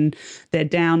stability, and they're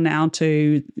down now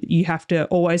to, you have to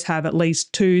always have at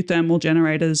least 2 thermal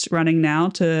generators running now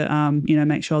to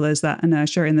make sure there's that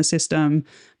inertia in the system.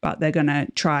 But they're going to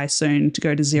try soon to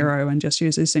go to 0 and just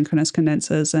use these synchronous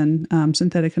condensers and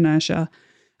synthetic inertia.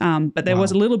 But there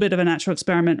was a little bit of a natural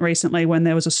experiment recently when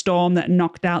there was a storm that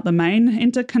knocked out the main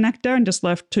interconnector and just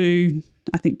left 2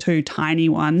 tiny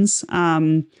ones.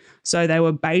 So they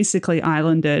were basically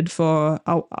islanded for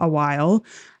a while.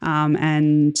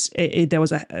 And there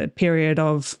was a period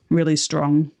of really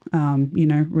strong,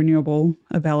 renewable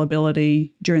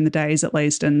availability during the days at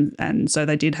least. And so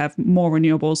they did have more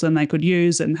renewables than they could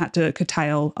use and had to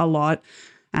curtail a lot.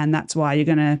 And that's why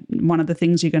one of the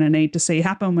things you're going to need to see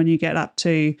happen when you get up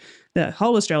to the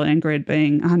whole Australian grid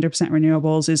being 100%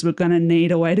 renewables is we're going to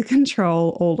need a way to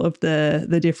control all of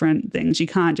the different things. You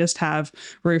can't just have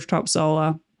rooftop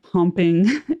solar pumping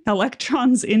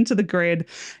electrons into the grid,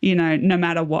 no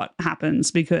matter what happens,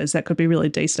 because that could be really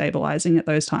destabilizing at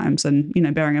those times. And,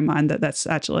 bearing in mind that that's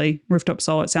actually rooftop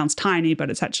solar, it sounds tiny, but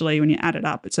it's actually, when you add it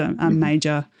up, it's a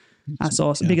major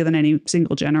source, bigger than any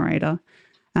single generator.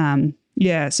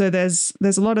 So there's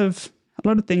a lot of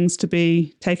things to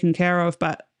be taken care of,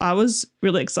 but I was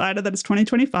really excited that it's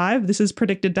 2025. This is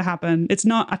predicted to happen. It's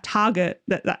not a target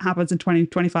that happens in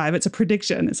 2025. It's a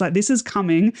prediction. It's like, this is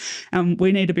coming and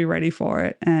we need to be ready for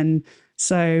it. And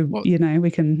so, we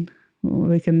can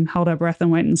hold our breath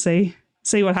and wait and see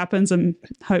what happens, and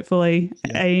hopefully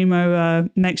AEMO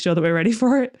makes sure that we're ready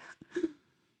for it.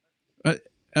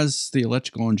 As the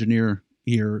electrical engineer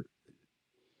here,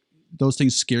 those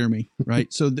things scare me,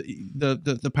 right? So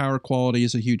the power quality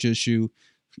is a huge issue.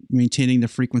 Maintaining the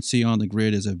frequency on the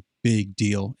grid is a big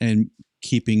deal, and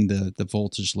keeping the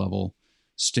voltage level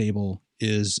stable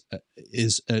is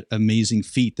an amazing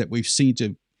feat that we've seen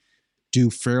to do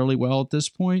fairly well at this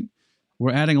point.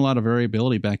 We're adding a lot of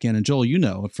variability back in, and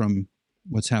Joel, from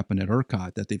what's happened at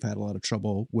ERCOT that they've had a lot of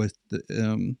trouble with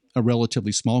a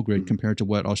relatively small grid compared to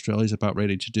what Australia's about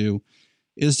ready to do.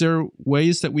 Is there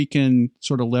ways that we can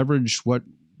sort of leverage what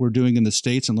we're doing in the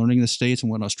States and learning in the States and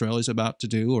what Australia's about to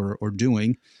do or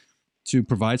doing to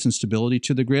provide some stability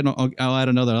to the grid? I'll add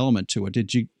another element to it.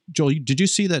 Joel, did you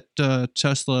see that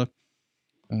Tesla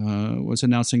was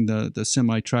announcing the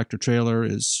semi-tractor trailer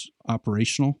is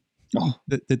operational?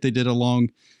 That they did a long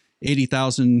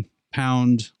 80,000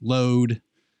 pound load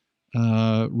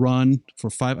run for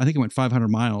I think it went 500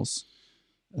 miles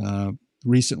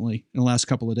recently in the last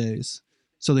couple of days.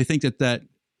 So they think that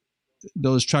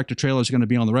those tractor trailers are going to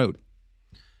be on the road,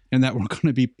 and that we're going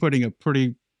to be putting a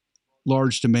pretty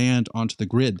large demand onto the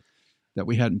grid that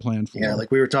we hadn't planned for. Yeah,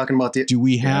 like we were talking about talking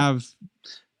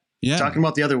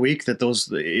about the other week that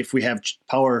if we have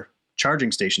power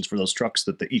charging stations for those trucks,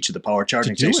 that each of the power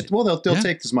charging stations, they'll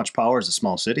take as much power as a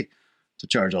small city to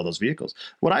charge all those vehicles.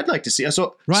 What I'd like to see,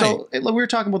 so we were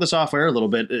talking about this off air a little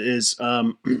bit, is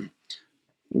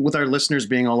with our listeners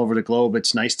being all over the globe,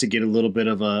 it's nice to get a little bit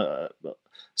of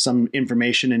some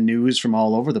information and news from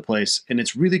all over the place. And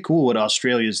it's really cool what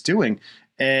Australia is doing.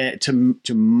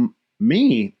 To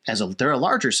me, they're a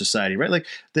larger society, right? Like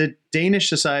the Danish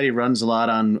society runs a lot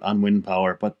on wind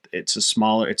power, but it's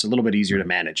a little bit easier to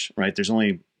manage, right? There's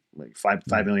only like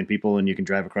 5 million people, and you can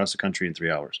drive across the country in 3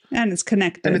 hours. And it's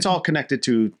connected. And it's all connected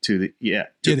to it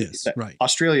is, right.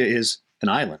 Australia is an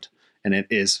island, and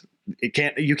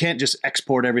you can't just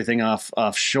export everything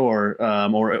offshore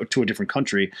or to a different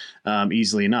country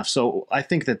easily enough. So I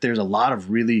think that there's a lot of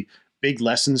really big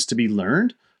lessons to be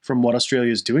learned from what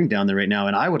Australia is doing down there right now.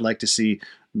 And I would like to see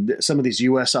some of these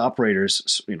U.S.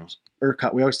 operators,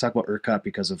 ERCOT, we always talk about ERCOT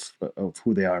because of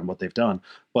who they are and what they've done.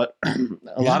 But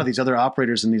a lot of these other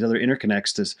operators and these other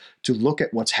interconnects to look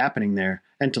at what's happening there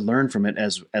and to learn from it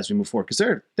as we move forward.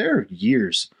 Because they're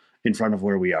years in front of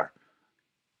where we are.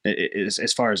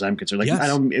 As far as I'm concerned, I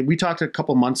know we talked a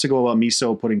couple months ago about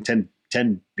MISO putting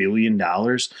 $10 billion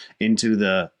into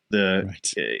the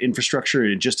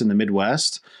infrastructure just in the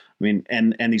Midwest. I mean,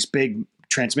 and these big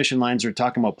transmission lines are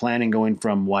talking about planning going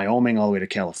from Wyoming all the way to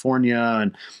California,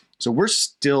 and so we're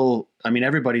still. I mean,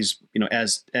 everybody's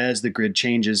as the grid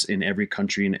changes in every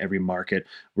country and every market,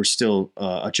 we're still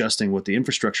adjusting what the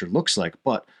infrastructure looks like.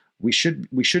 But we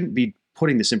shouldn't be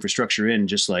putting this infrastructure in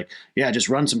just just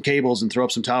run some cables and throw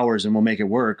up some towers and we'll make it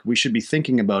work. We should be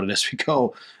thinking about it as we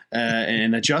go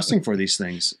and adjusting for these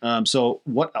things. So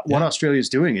what Australia is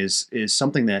doing is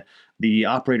something that the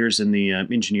operators and the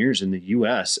engineers in the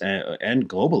U.S. and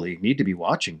globally need to be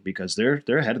watching, because they're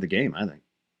ahead of the game, I think.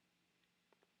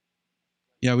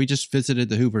 Yeah, we just visited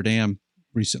the Hoover Dam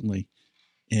recently,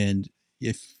 and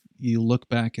if you look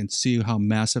back and see how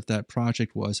massive that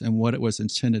project was and what it was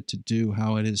intended to do,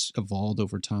 how it has evolved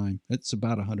over time. It's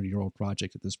about a 100-year-old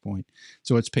project at this point.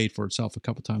 So it's paid for itself a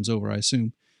couple times over, I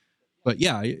assume. But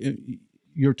yeah,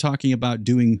 you're talking about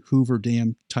doing Hoover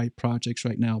Dam type projects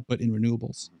right now, but in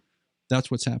renewables. That's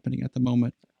what's happening at the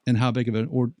moment, and how big of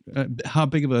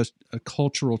a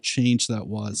cultural change that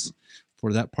was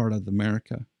for that part of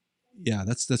America. Yeah,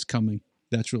 that's coming.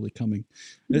 That's really coming.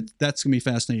 That's going to be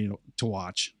fascinating to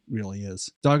watch. Really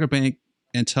is. Dogger Bank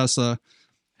and Tesla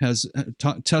has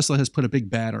put a big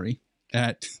battery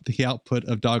at the output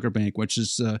of Dogger Bank, which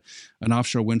is an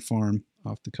offshore wind farm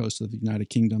off the coast of the United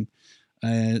Kingdom.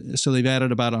 So they've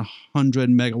added about 100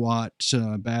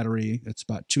 megawatt battery. It's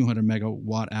about 200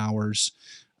 megawatt hours.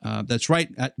 That's right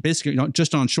at basically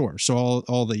just onshore. So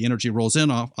all the energy rolls in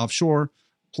offshore,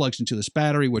 plugs into this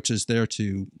battery, which is there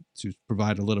to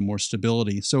provide a little more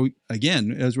stability. So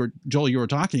again, as Joel, you were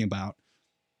talking about,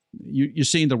 you're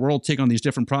seeing the world take on these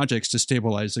different projects to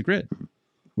stabilize the grid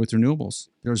with renewables.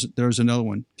 There's another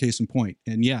one, case in point.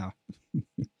 And yeah,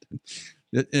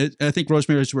 I think,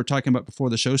 Rosemary, as we were talking about before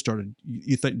the show started,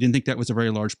 you didn't think that was a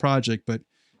very large project, but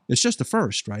it's just the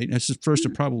first, right? It's the first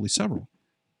of probably several.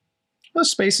 Well,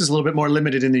 space is a little bit more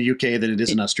limited in the UK than it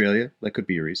is in Australia. That could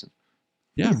be a reason.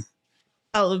 Yeah.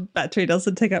 Battery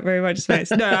doesn't take up very much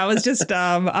space. No, I was just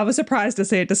I was surprised to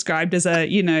see it described as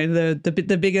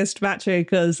the biggest battery,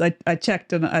 because I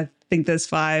checked and I think there's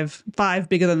five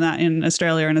bigger than that in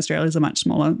Australia, and Australia's a much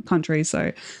smaller country,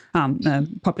 so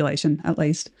population at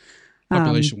least.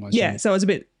 Population-wise, yeah. right. So I was a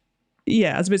bit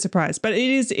surprised, but it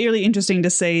is really interesting to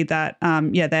see that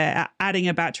they're adding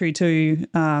a battery to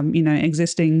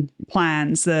existing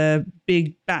plans. The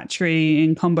big battery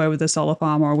in combo with a solar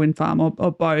farm or a wind farm or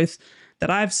both that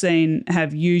I've seen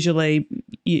have usually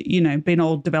been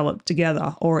all developed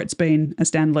together, or it's been a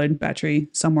standalone battery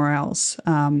somewhere else.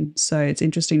 So it's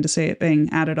interesting to see it being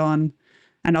added on.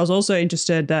 And I was also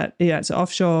interested that it's an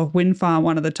offshore wind farm.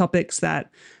 One of the topics that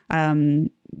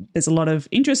there's a lot of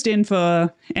interest in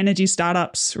for energy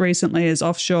startups recently is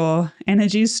offshore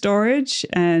energy storage.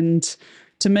 And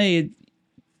to me,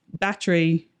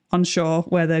 battery onshore,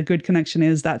 where the grid connection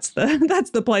is, that's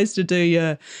the place to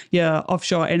do your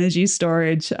offshore energy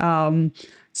storage.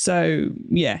 So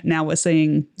yeah, now we're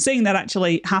seeing that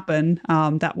actually happen.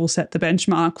 That will set the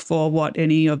benchmark for what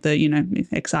any of the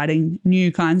exciting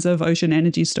new kinds of ocean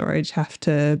energy storage have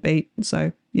to beat.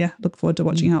 So yeah, look forward to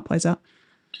watching how it plays out.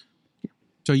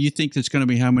 So you think there's going to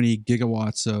be how many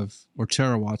gigawatts or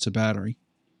terawatts of battery?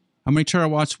 How many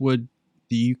terawatts would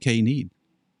the UK need?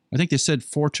 I think they said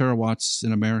 4 terawatts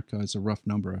in America is a rough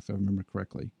number, if I remember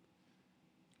correctly.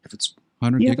 If it's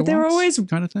 100 gigawatts, but they're always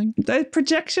kind of thing. The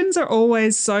projections are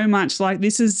always so much like,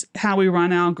 this is how we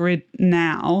run our grid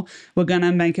now. We're going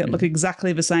to make it look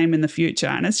exactly the same in the future,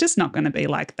 and it's just not going to be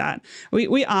like that.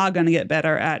 We are going to get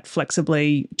better at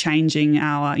flexibly changing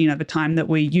our the time that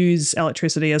we use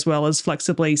electricity, as well as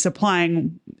flexibly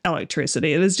supplying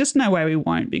electricity. There's just no way we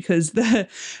won't, because the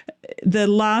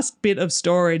last bit of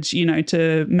storage,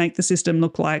 to make the system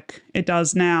look like it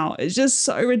does now, is just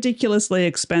so ridiculously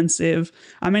expensive.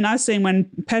 I mean, I've seen when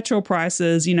petrol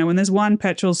prices, when there's one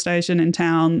petrol station in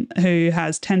town who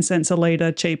has 10 cents a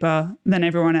litre cheaper than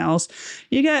everyone else,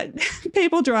 you get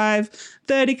people drive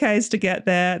 30 Ks to get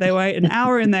there. They wait an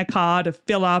hour in their car to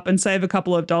fill up and save a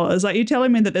couple of dollars. Like, you're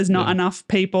telling me that there's not enough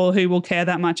people who will care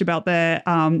that much about their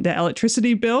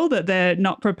electricity bill, that they're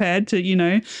not prepared to,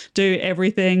 do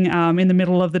everything in the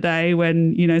middle of the day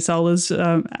when, solar's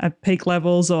at peak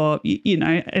levels, or,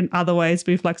 in other ways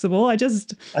be flexible. I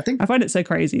find it so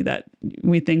crazy that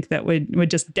we think that we're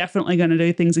just definitely going to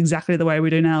do things exactly the way we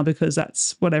do now, because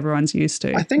that's what everyone's used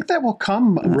to. I think that will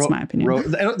come. That's my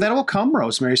opinion. That will come,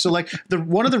 Rosemary. So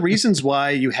one of the reasons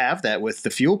why you have that with the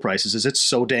fuel prices is it's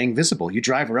so dang visible. You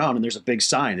drive around and there's a big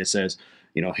sign that says,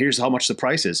 here's how much the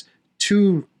price is.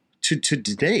 To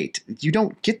date, you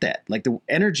don't get that. Like, the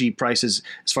energy prices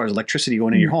as far as electricity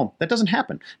going in your home, that doesn't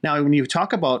happen. Now, when you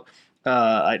talk about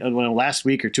last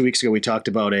week or 2 weeks ago, we talked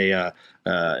about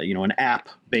an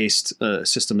app-based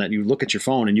system that you look at your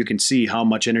phone and you can see how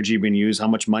much energy you're being used, how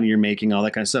much money you're making, all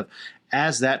that kind of stuff.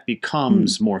 As that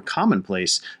becomes more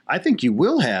commonplace, I think you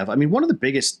will have. I mean, one of the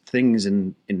biggest things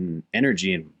in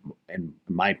energy, and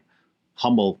my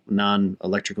humble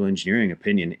non-electrical engineering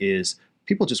opinion, is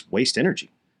people just waste energy.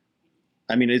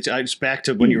 I mean, it's back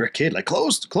to when you were a kid, like,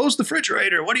 close the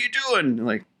refrigerator. What are you doing?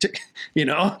 Like,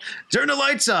 turn the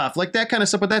lights off, like that kind of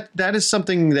stuff. But that is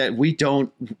something that we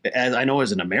don't, as I know,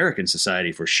 as an American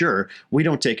society, for sure, we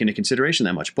don't take into consideration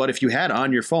that much. But if you had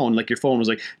on your phone, like your phone was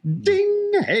like, ding,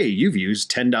 hey, you've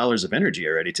used $10 of energy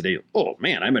already today. Oh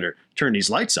man, I better turn these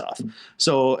lights off.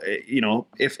 So,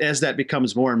 if as that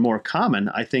becomes more and more common,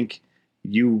 I think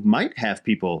you might have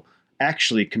people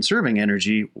actually conserving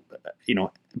energy,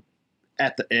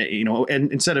 at the,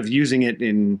 and instead of using it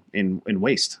in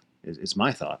waste is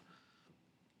my thought.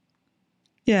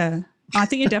 Yeah. I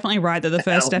think you're definitely right that the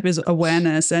first step is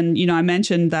awareness. And, I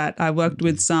mentioned that I worked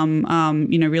with some,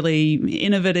 really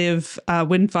innovative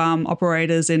wind farm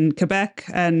operators in Quebec.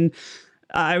 And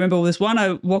I remember this one,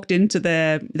 I walked into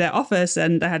their office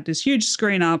and they had this huge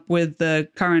screen up with the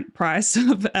current price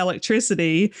of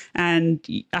electricity. And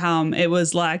it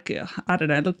was like, I don't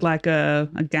know, it looked like a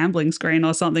gambling screen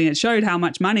or something. It showed how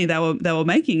much money they were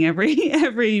making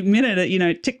every minute.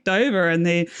 It ticked over and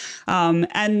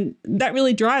and that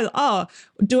really drives,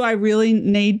 do I really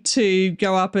need to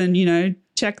go up and,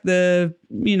 check the,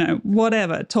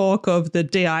 whatever torque of the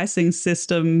de-icing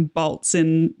system bolts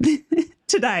in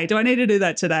today? Do I need to do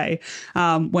that today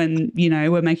when,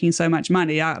 we're making so much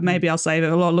money? Maybe I'll save it.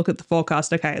 I'll look at the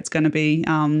forecast. Okay, it's going to be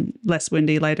less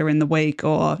windy later in the week,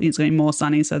 or it's going to be more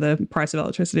sunny, so the price of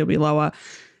electricity will be lower.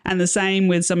 And the same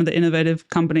with some of the innovative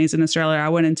companies in Australia. I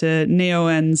went into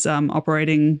Neoen's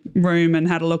operating room and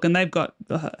had a look, and they've got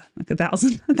like a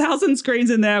thousand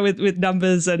screens in there with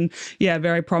numbers. And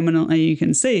very prominently you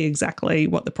can see exactly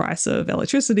what the price of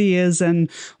electricity is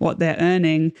and what they're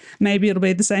earning. Maybe it'll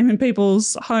be the same in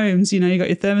people's homes. You got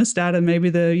your thermostat and maybe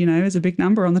there's a big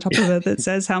number on the top of it that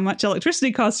says how much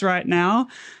electricity costs right now.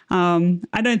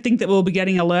 I don't think that we'll be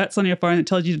getting alerts on your phone that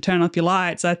tells you to turn off your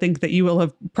lights. I think that you will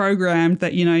have programmed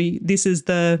that, this is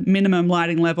the minimum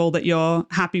lighting level that you're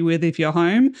happy with if you're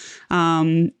home.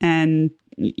 And,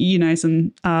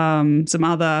 some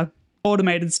other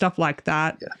automated stuff like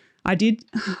that. Yeah. I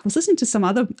was listening to some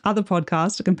other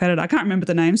podcast, a competitor. I can't remember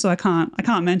the name, so I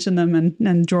can't mention them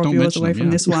and draw viewers away from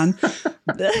this one.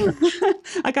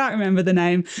 I can't remember the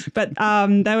name, but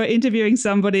they were interviewing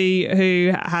somebody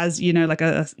who has, like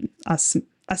a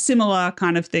similar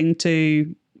kind of thing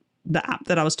to the app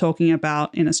that I was talking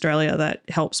about in Australia that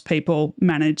helps people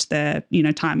manage their,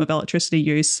 time of electricity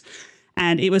use.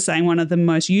 And it was saying one of the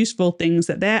most useful things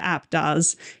that their app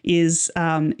does is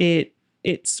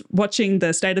it's watching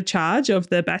the state of charge of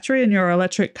the battery in your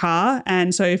electric car.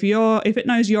 And so if it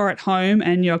knows you're at home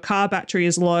and your car battery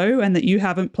is low and that you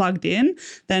haven't plugged in,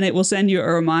 then it will send you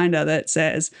a reminder that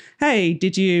says, hey,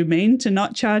 did you mean to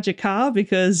not charge your car?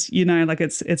 Because,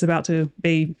 it's about to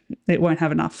be, it won't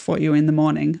have enough for you in the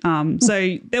morning.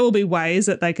 So there will be ways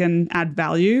that they can add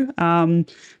value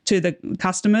to the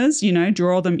customers,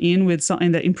 draw them in with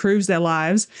something that improves their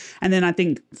lives. And then I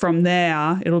think from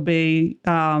there, it'll be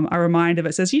a reminder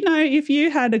that says, if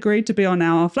you had agreed to be on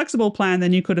our flexible plan,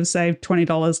 then you could have saved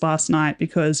 $20 last night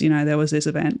because, there was this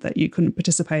event that you couldn't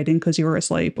participate in because you were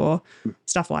asleep or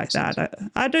stuff like that.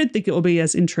 I don't think it will be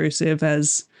as intrusive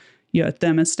as your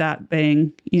thermostat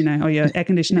being, or your air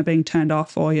conditioner being turned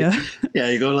off, or your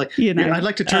you go like, I'd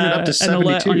like to turn it up to 72. An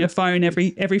alert on your phone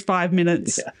every 5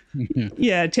 minutes.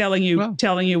 Telling you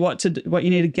what you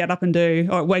need to get up and do,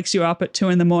 or it wakes you up at 2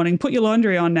 a.m. Put your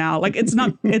laundry on now. Like it's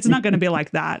not going to be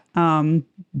like that.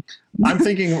 I'm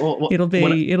thinking it'll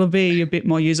be a bit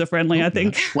more user friendly, I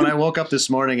think. When I woke up this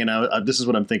morning, and this is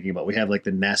what I'm thinking about. We have like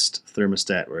the Nest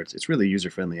thermostat where it's really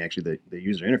user friendly. Actually, the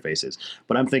user interface is.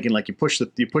 But I'm thinking like you push the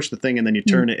thing and then you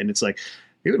turn it, and it's like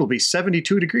it'll be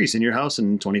 72 degrees in your house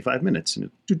in 25 minutes.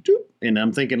 And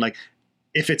I'm thinking like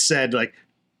if it said like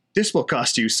this will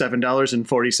cost you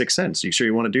 $7.46. You sure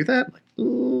you want to do that? Like,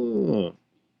 ooh,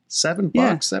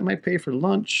 $7 that might pay for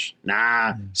lunch.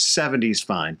 Nah, 70's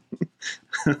fine.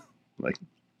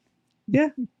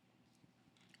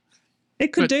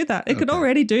 It could do that. It could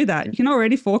already do that. You can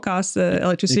already forecast the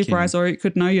electricity price, or it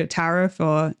could know your tariff,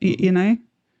 or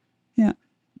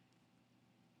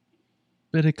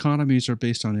But economies are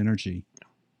based on energy.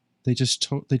 They just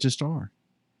are.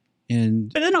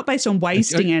 But they're not based on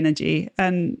wasting energy,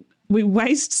 and we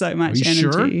waste so much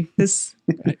energy. Sure?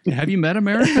 Have you met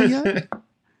America yet?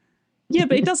 Yeah,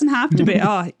 but it doesn't have to be.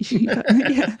 I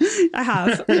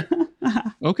have.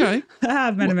 Okay. I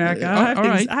have met America.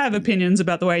 I have opinions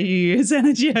about the way you use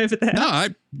energy over there. No,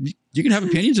 you can have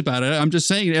opinions about it. I'm just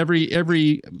saying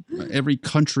every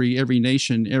country, every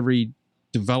nation, every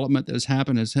development that has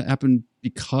happened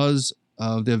because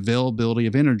of the availability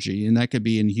of energy. And that could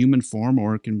be in human form,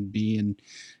 or it can be in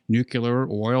nuclear,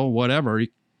 oil, whatever. You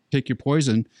pick your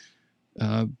poison.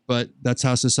 But that's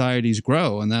how societies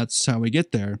grow, and that's how we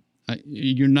get there.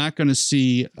 You're not going to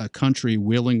see a country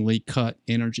willingly cut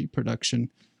energy production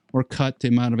or cut the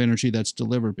amount of energy that's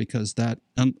delivered, because that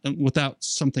without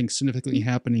something significantly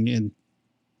happening in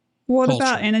what culture.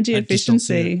 about energy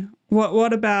efficiency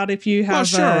What about if you have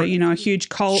sure. a huge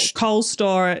cold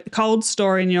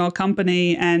store in your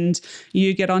company, and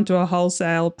you get onto a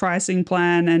wholesale pricing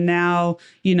plan, and now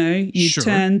you Sure.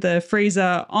 turn the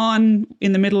freezer on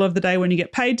in the middle of the day when you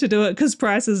get paid to do it because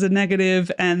prices are negative,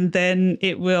 and then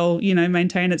it will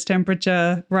maintain its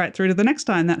temperature right through to the next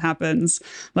time that happens.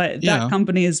 Like that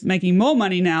company is making more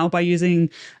money now by using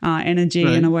energy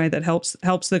in a way that helps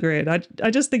the grid.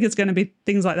 I just think it's going to be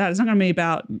things like that. It's not going to be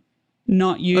about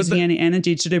not using any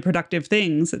energy to do productive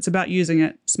things. It's about using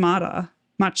it smarter,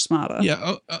 much smarter.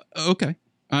 Yeah. Okay.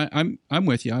 I'm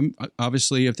with you. I'm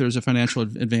obviously, if there's a financial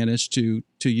advantage to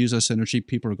use less energy,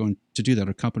 people are going to do that,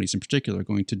 or companies in particular are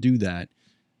going to do that.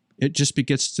 It just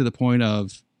gets to the point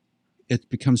of it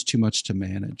becomes too much to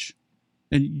manage.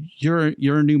 And you're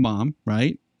a new mom,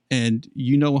 right? And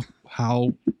you know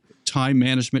how time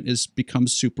management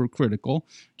becomes super critical.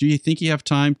 Do you think you have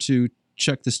time to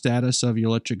check the status of your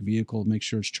electric vehicle, make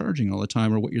sure it's charging all the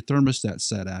time, or what your thermostat's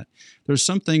set at? There's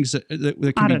some things that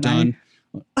can be done.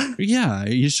 Yeah,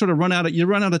 you sort of run out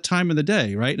of time in the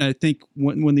day, right? And I think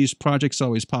when these projects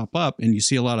always pop up, and you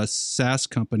see a lot of SaaS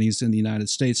companies in the United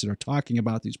States that are talking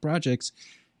about these projects,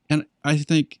 and I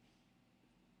think,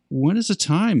 when is the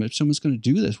time if someone's going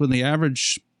to do this? When the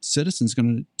average citizen's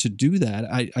going to do that?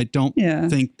 I don't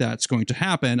think that's going to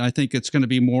happen. I think it's going to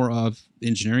be more of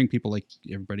engineering people like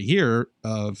everybody here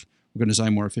of, we're going to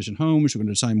design more efficient homes, we're going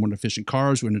to design more efficient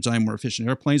cars, we're going to design more efficient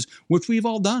airplanes, which we've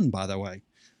all done, by the way.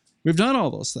 We've done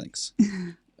all those things.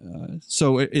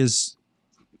 So it is...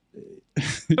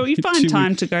 But you find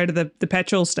time to go to the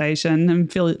petrol station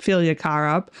and fill your car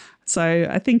up. So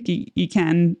I think you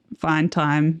can find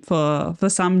time for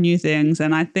some new things.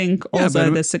 And I think also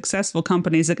the successful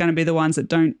companies are going to be the ones that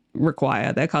don't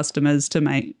require their customers to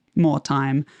make more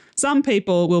time. Some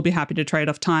people will be happy to trade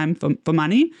off time for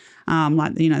money,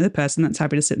 like the person that's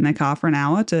happy to sit in their car for an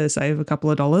hour to save a couple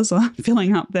of dollars or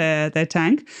filling up their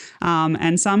tank.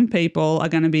 And some people are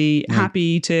going to be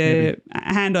happy to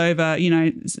hand over,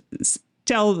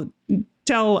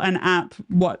 tell an app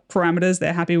what parameters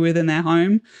they're happy with in their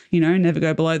home, never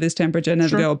go below this temperature,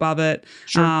 never go above it.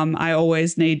 Sure. I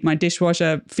always need my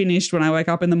dishwasher finished when I wake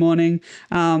up in the morning,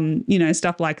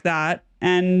 stuff like that.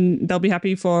 And they'll be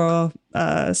happy for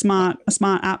a smart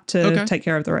app to take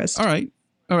care of the rest. All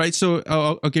right. So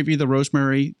I'll give you the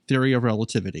Rosemary theory of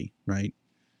relativity, right?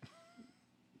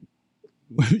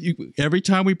 Every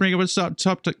time we bring up a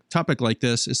topic like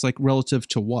this, it's like relative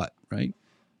to what, right?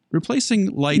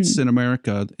 Replacing lights in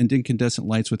America and incandescent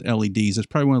lights with LEDs is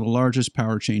probably one of the largest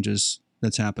power changes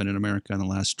that's happened in America in the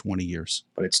last 20 years.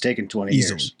 But it's taken 20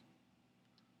 years.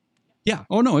 Yeah.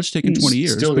 Oh, no, it's taken 20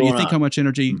 years. Still but going you think on. how much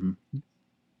energy...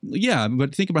 Yeah,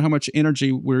 but think about how much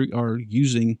energy we are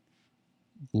using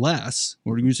less.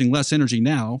 We're using less energy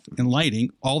now in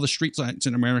lighting. All the street lights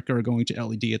in America are going to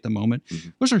LED at the moment.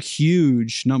 Those are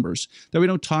huge numbers that we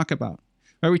don't talk about.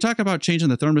 Right? We talk about changing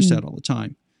the thermostat all the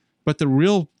time. But the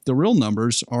real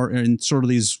numbers are in sort of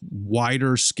these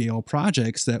wider scale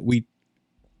projects that we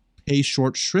pay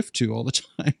short shrift to all the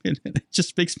time. And it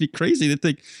just makes me crazy to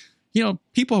think,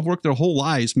 people have worked their whole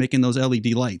lives making those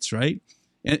LED lights, right?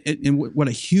 And what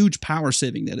a huge power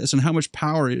saving that is, and how much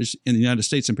power is in the United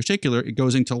States in particular, it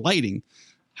goes into lighting.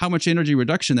 How much energy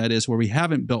reduction that is where we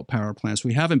haven't built power plants.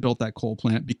 We haven't built that coal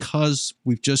plant because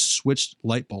we've just switched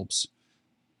light bulbs.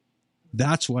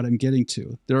 That's what I'm getting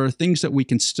to. There are things that we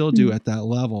can still do at that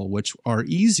level, which are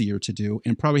easier to do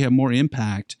and probably have more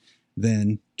impact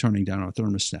than turning down our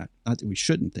thermostat. Not that we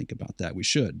shouldn't think about that. We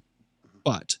should.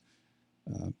 But,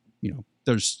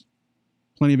 there's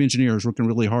plenty of engineers working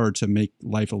really hard to make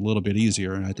life a little bit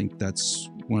easier. And I think that's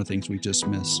one of the things we just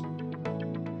miss.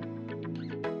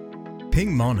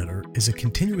 Ping Monitor is a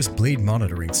continuous blade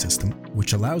monitoring system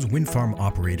which allows wind farm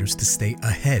operators to stay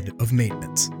ahead of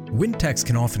maintenance. Wind techs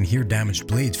can often hear damaged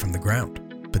blades from the ground,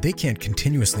 but they can't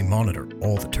continuously monitor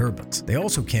all the turbines. They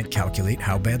also can't calculate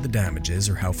how bad the damage is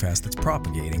or how fast it's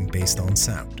propagating based on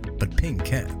sound, but Ping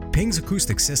can. Ping's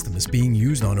acoustic system is being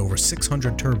used on over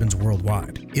 600 turbines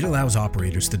worldwide. It allows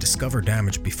operators to discover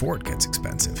damage before it gets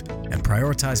expensive and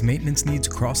prioritize maintenance needs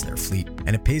across their fleet,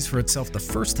 and it pays for itself the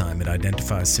first time it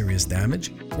identifies serious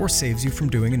damage or saves you from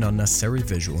doing an unnecessary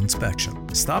visual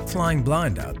inspection. Stop flying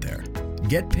blind out there.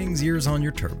 Get Ping's ears on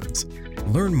your turbines.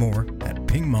 Learn more at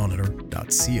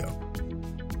pingmonitor.co.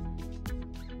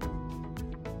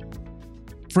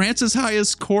 France's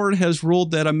highest court has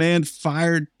ruled that a man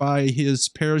fired by his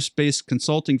Paris-based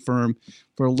consulting firm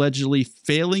for allegedly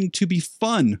failing to be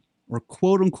fun, or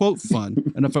quote-unquote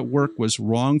fun, enough at work was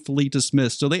wrongfully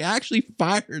dismissed. So they actually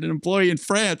fired an employee in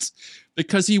France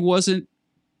because he wasn't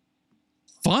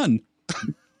fun.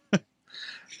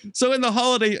 So in the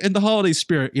holiday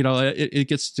spirit, it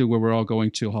gets to where we're all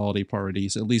going to holiday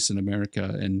parties, at least in America,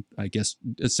 and I guess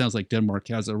it sounds like Denmark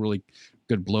has a really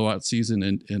good blowout season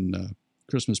in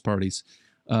Christmas parties.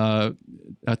 I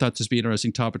thought this would be an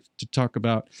interesting topic to talk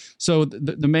about. So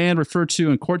the man referred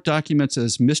to in court documents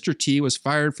as Mr. T was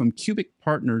fired from Cubic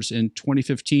Partners in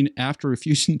 2015 after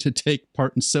refusing to take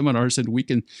part in seminars and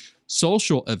weekend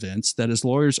social events that his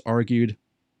lawyers argued,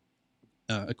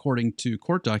 according to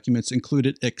court documents,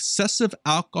 included excessive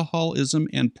alcoholism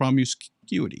and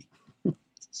promiscuity.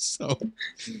 So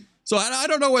I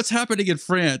don't know what's happening in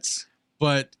France,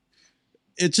 but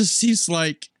it just seems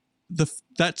like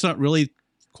that's not really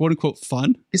quote unquote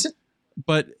fun. Is it?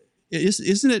 But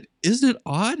isn't it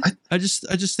odd? I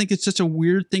just think it's such a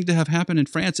weird thing to have happen in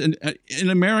France. And in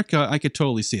America, I could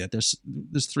totally see it. There's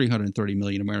 330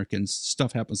 million Americans.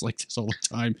 Stuff happens like this all the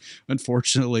time,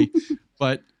 unfortunately.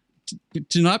 But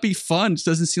to not be fun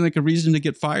doesn't seem like a reason to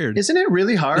get fired. Isn't it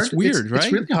really hard? It's weird, right?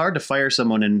 It's really hard to fire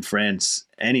someone in France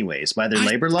anyways by their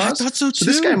labor laws. I thought so too. So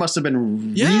this guy must have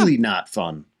been really not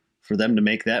fun for them to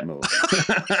make that move.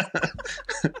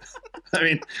 I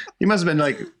mean, he must have been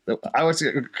like, I would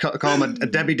call him a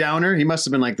Debbie Downer. He must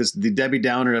have been like the Debbie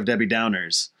Downer of Debbie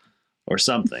Downers or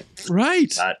something.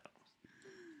 Right.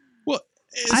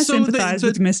 I sympathize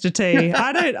with Mr. T.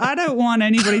 I don't want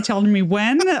anybody telling me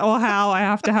when or how I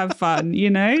have to have fun.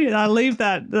 I leave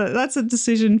that's a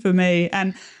decision for me.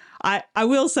 And I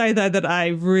will say, though, that I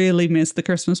really miss the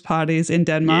Christmas parties in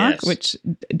Denmark, which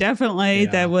definitely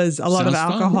there was a lot of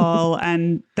alcohol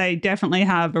and they definitely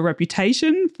have a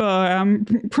reputation for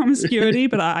promiscuity,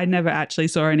 but I never actually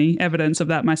saw any evidence of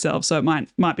that myself. So it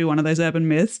might be one of those urban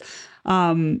myths.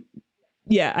 I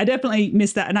definitely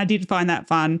miss that. And I did find that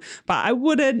fun, but I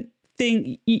wouldn't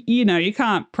think, you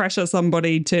can't pressure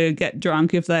somebody to get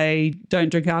drunk if they don't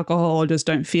drink alcohol or just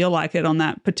don't feel like it on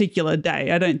that particular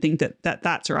day. I don't think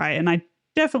that's right. And I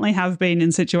definitely have been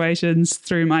in situations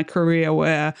through my career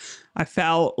where I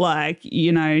felt like,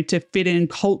 to fit in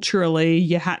culturally,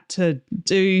 you had to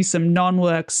do some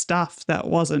non-work stuff that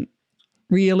wasn't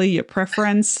really your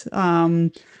preference.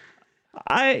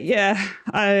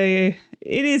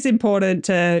 It is important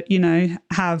to,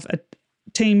 have a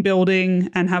team building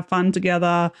and have fun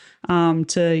together,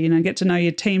 to, get to know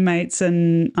your teammates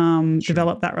and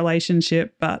develop that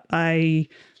relationship. But like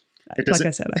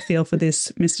I said, I feel for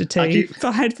this Mr. T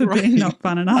fired for being not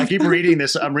fun enough. I keep reading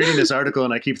this. I'm reading this article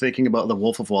and I keep thinking about The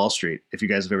Wolf of Wall Street. If you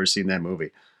guys have ever seen that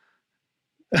movie.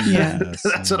 Yeah,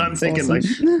 that's what I'm thinking.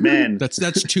 Awesome. Like, man,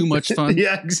 that's too much fun.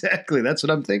 Yeah, exactly. That's what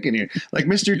I'm thinking here. Like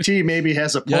Mr. T maybe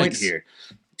has a point here.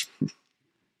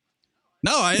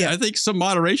 No, I think some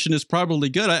moderation is probably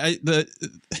good.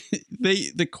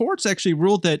 The courts actually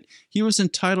ruled that he was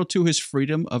entitled to his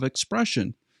freedom of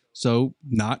expression. So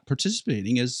not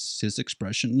participating is his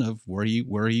expression of where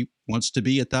he wants to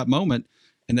be at that moment,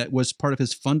 and that was part of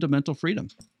his fundamental freedom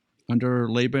under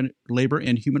labor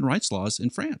and human rights laws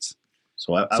in France.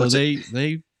 So I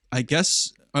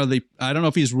guess I don't know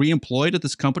if he's reemployed at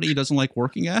this company he doesn't like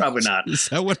working at. Probably not. Is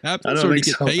that what happens? I don't or think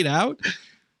he get so. paid out?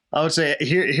 I would say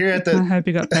here at the. I hope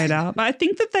he got paid out. But I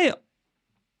think that they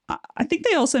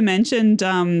also mentioned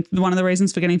one of the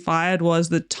reasons for getting fired was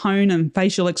the tone and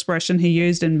facial expression he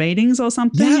used in meetings or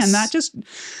something. Yes. And that just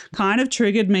kind of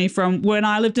triggered me from when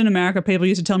I lived in America. People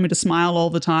used to tell me to smile all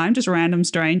the time, just random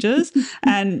strangers.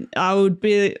 And I would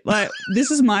be like,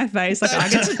 this is my face. Like I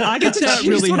get to choose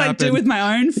really what happened. I do with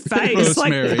my own face.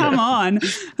 Rosemary. Like, come on.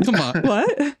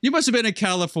 What? You must have been in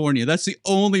California. That's the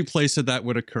only place that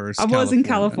would occur. I was in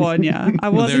California.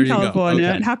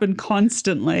 Okay. It happened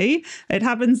constantly. It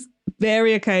happens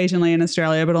very occasionally in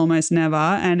Australia, but almost never.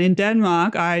 And in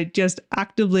Denmark, I just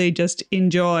actively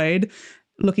enjoyed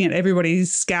looking at everybody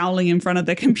scowling in front of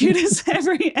their computers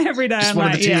every day. I'm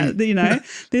like, it's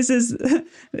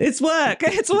work.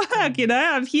 It's work.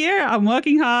 I'm here. I'm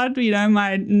working hard.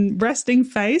 My resting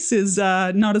face is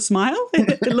not a smile.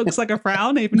 It looks like a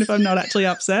frown, even if I'm not actually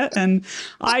upset. And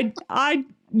I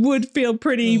would feel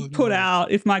pretty put out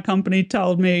if my company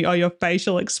told me, oh, your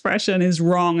facial expression is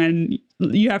wrong and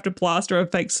you have to plaster a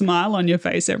fake smile on your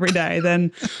face every day.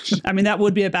 Then, I mean, that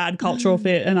would be a bad cultural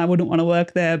fit and I wouldn't want to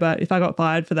work there. But if I got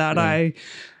fired for that, I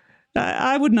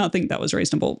would not think that was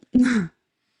reasonable.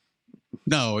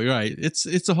 No, you're right.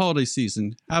 It's a holiday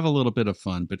season. Have a little bit of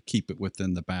fun, but keep it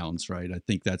within the bounds, right? I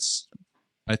think that's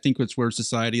where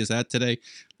society is at today.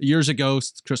 Years ago,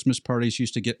 Christmas parties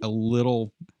used to get a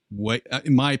little way,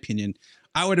 in my opinion,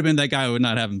 I would have been that guy who was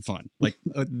not having fun. Like,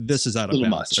 this is out of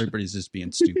bounds. Everybody's just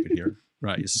being stupid here.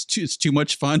 Right. It's too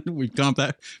much fun. We've gone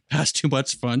past too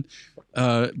much fun.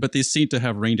 But they seem to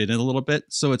have reined it in a little bit.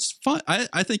 So it's fun.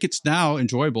 I think it's now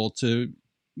enjoyable to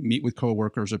meet with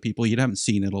coworkers or people you haven't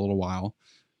seen in a little while,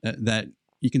 that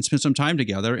you can spend some time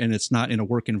together, and it's not in a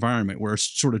work environment where it's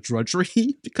sort of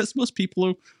drudgery, because most people,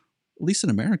 at least in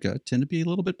America, tend to be a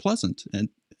little bit pleasant, and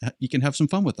you can have some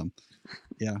fun with them.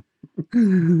 Yeah.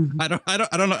 I don't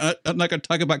know. I'm not going to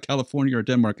talk about California or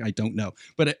Denmark. I don't know.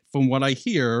 But from what I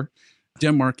hear,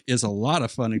 Denmark is a lot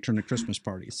of fun during the Christmas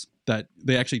parties, that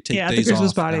they actually take days off. Yeah, the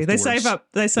Christmas party. Afterwards.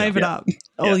 They save it up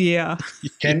all year.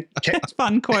 Can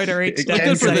Fun quota each day.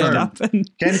 Can Save it up, and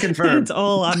can confirm. it's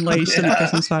all unleashed in the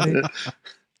Christmas party.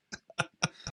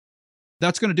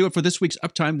 That's going to do it for this week's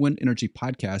Uptime Wind Energy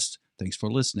podcast. Thanks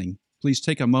for listening. Please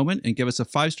take a moment and give us a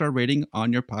 5-star rating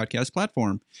on your podcast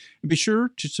platform. And be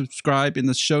sure to subscribe in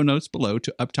the show notes below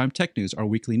to Uptime Tech News, our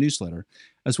weekly newsletter,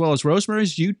 as well as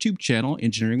Rosemary's YouTube channel,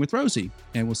 Engineering with Rosie.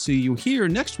 And we'll see you here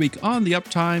next week on the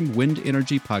Uptime Wind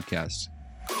Energy podcast.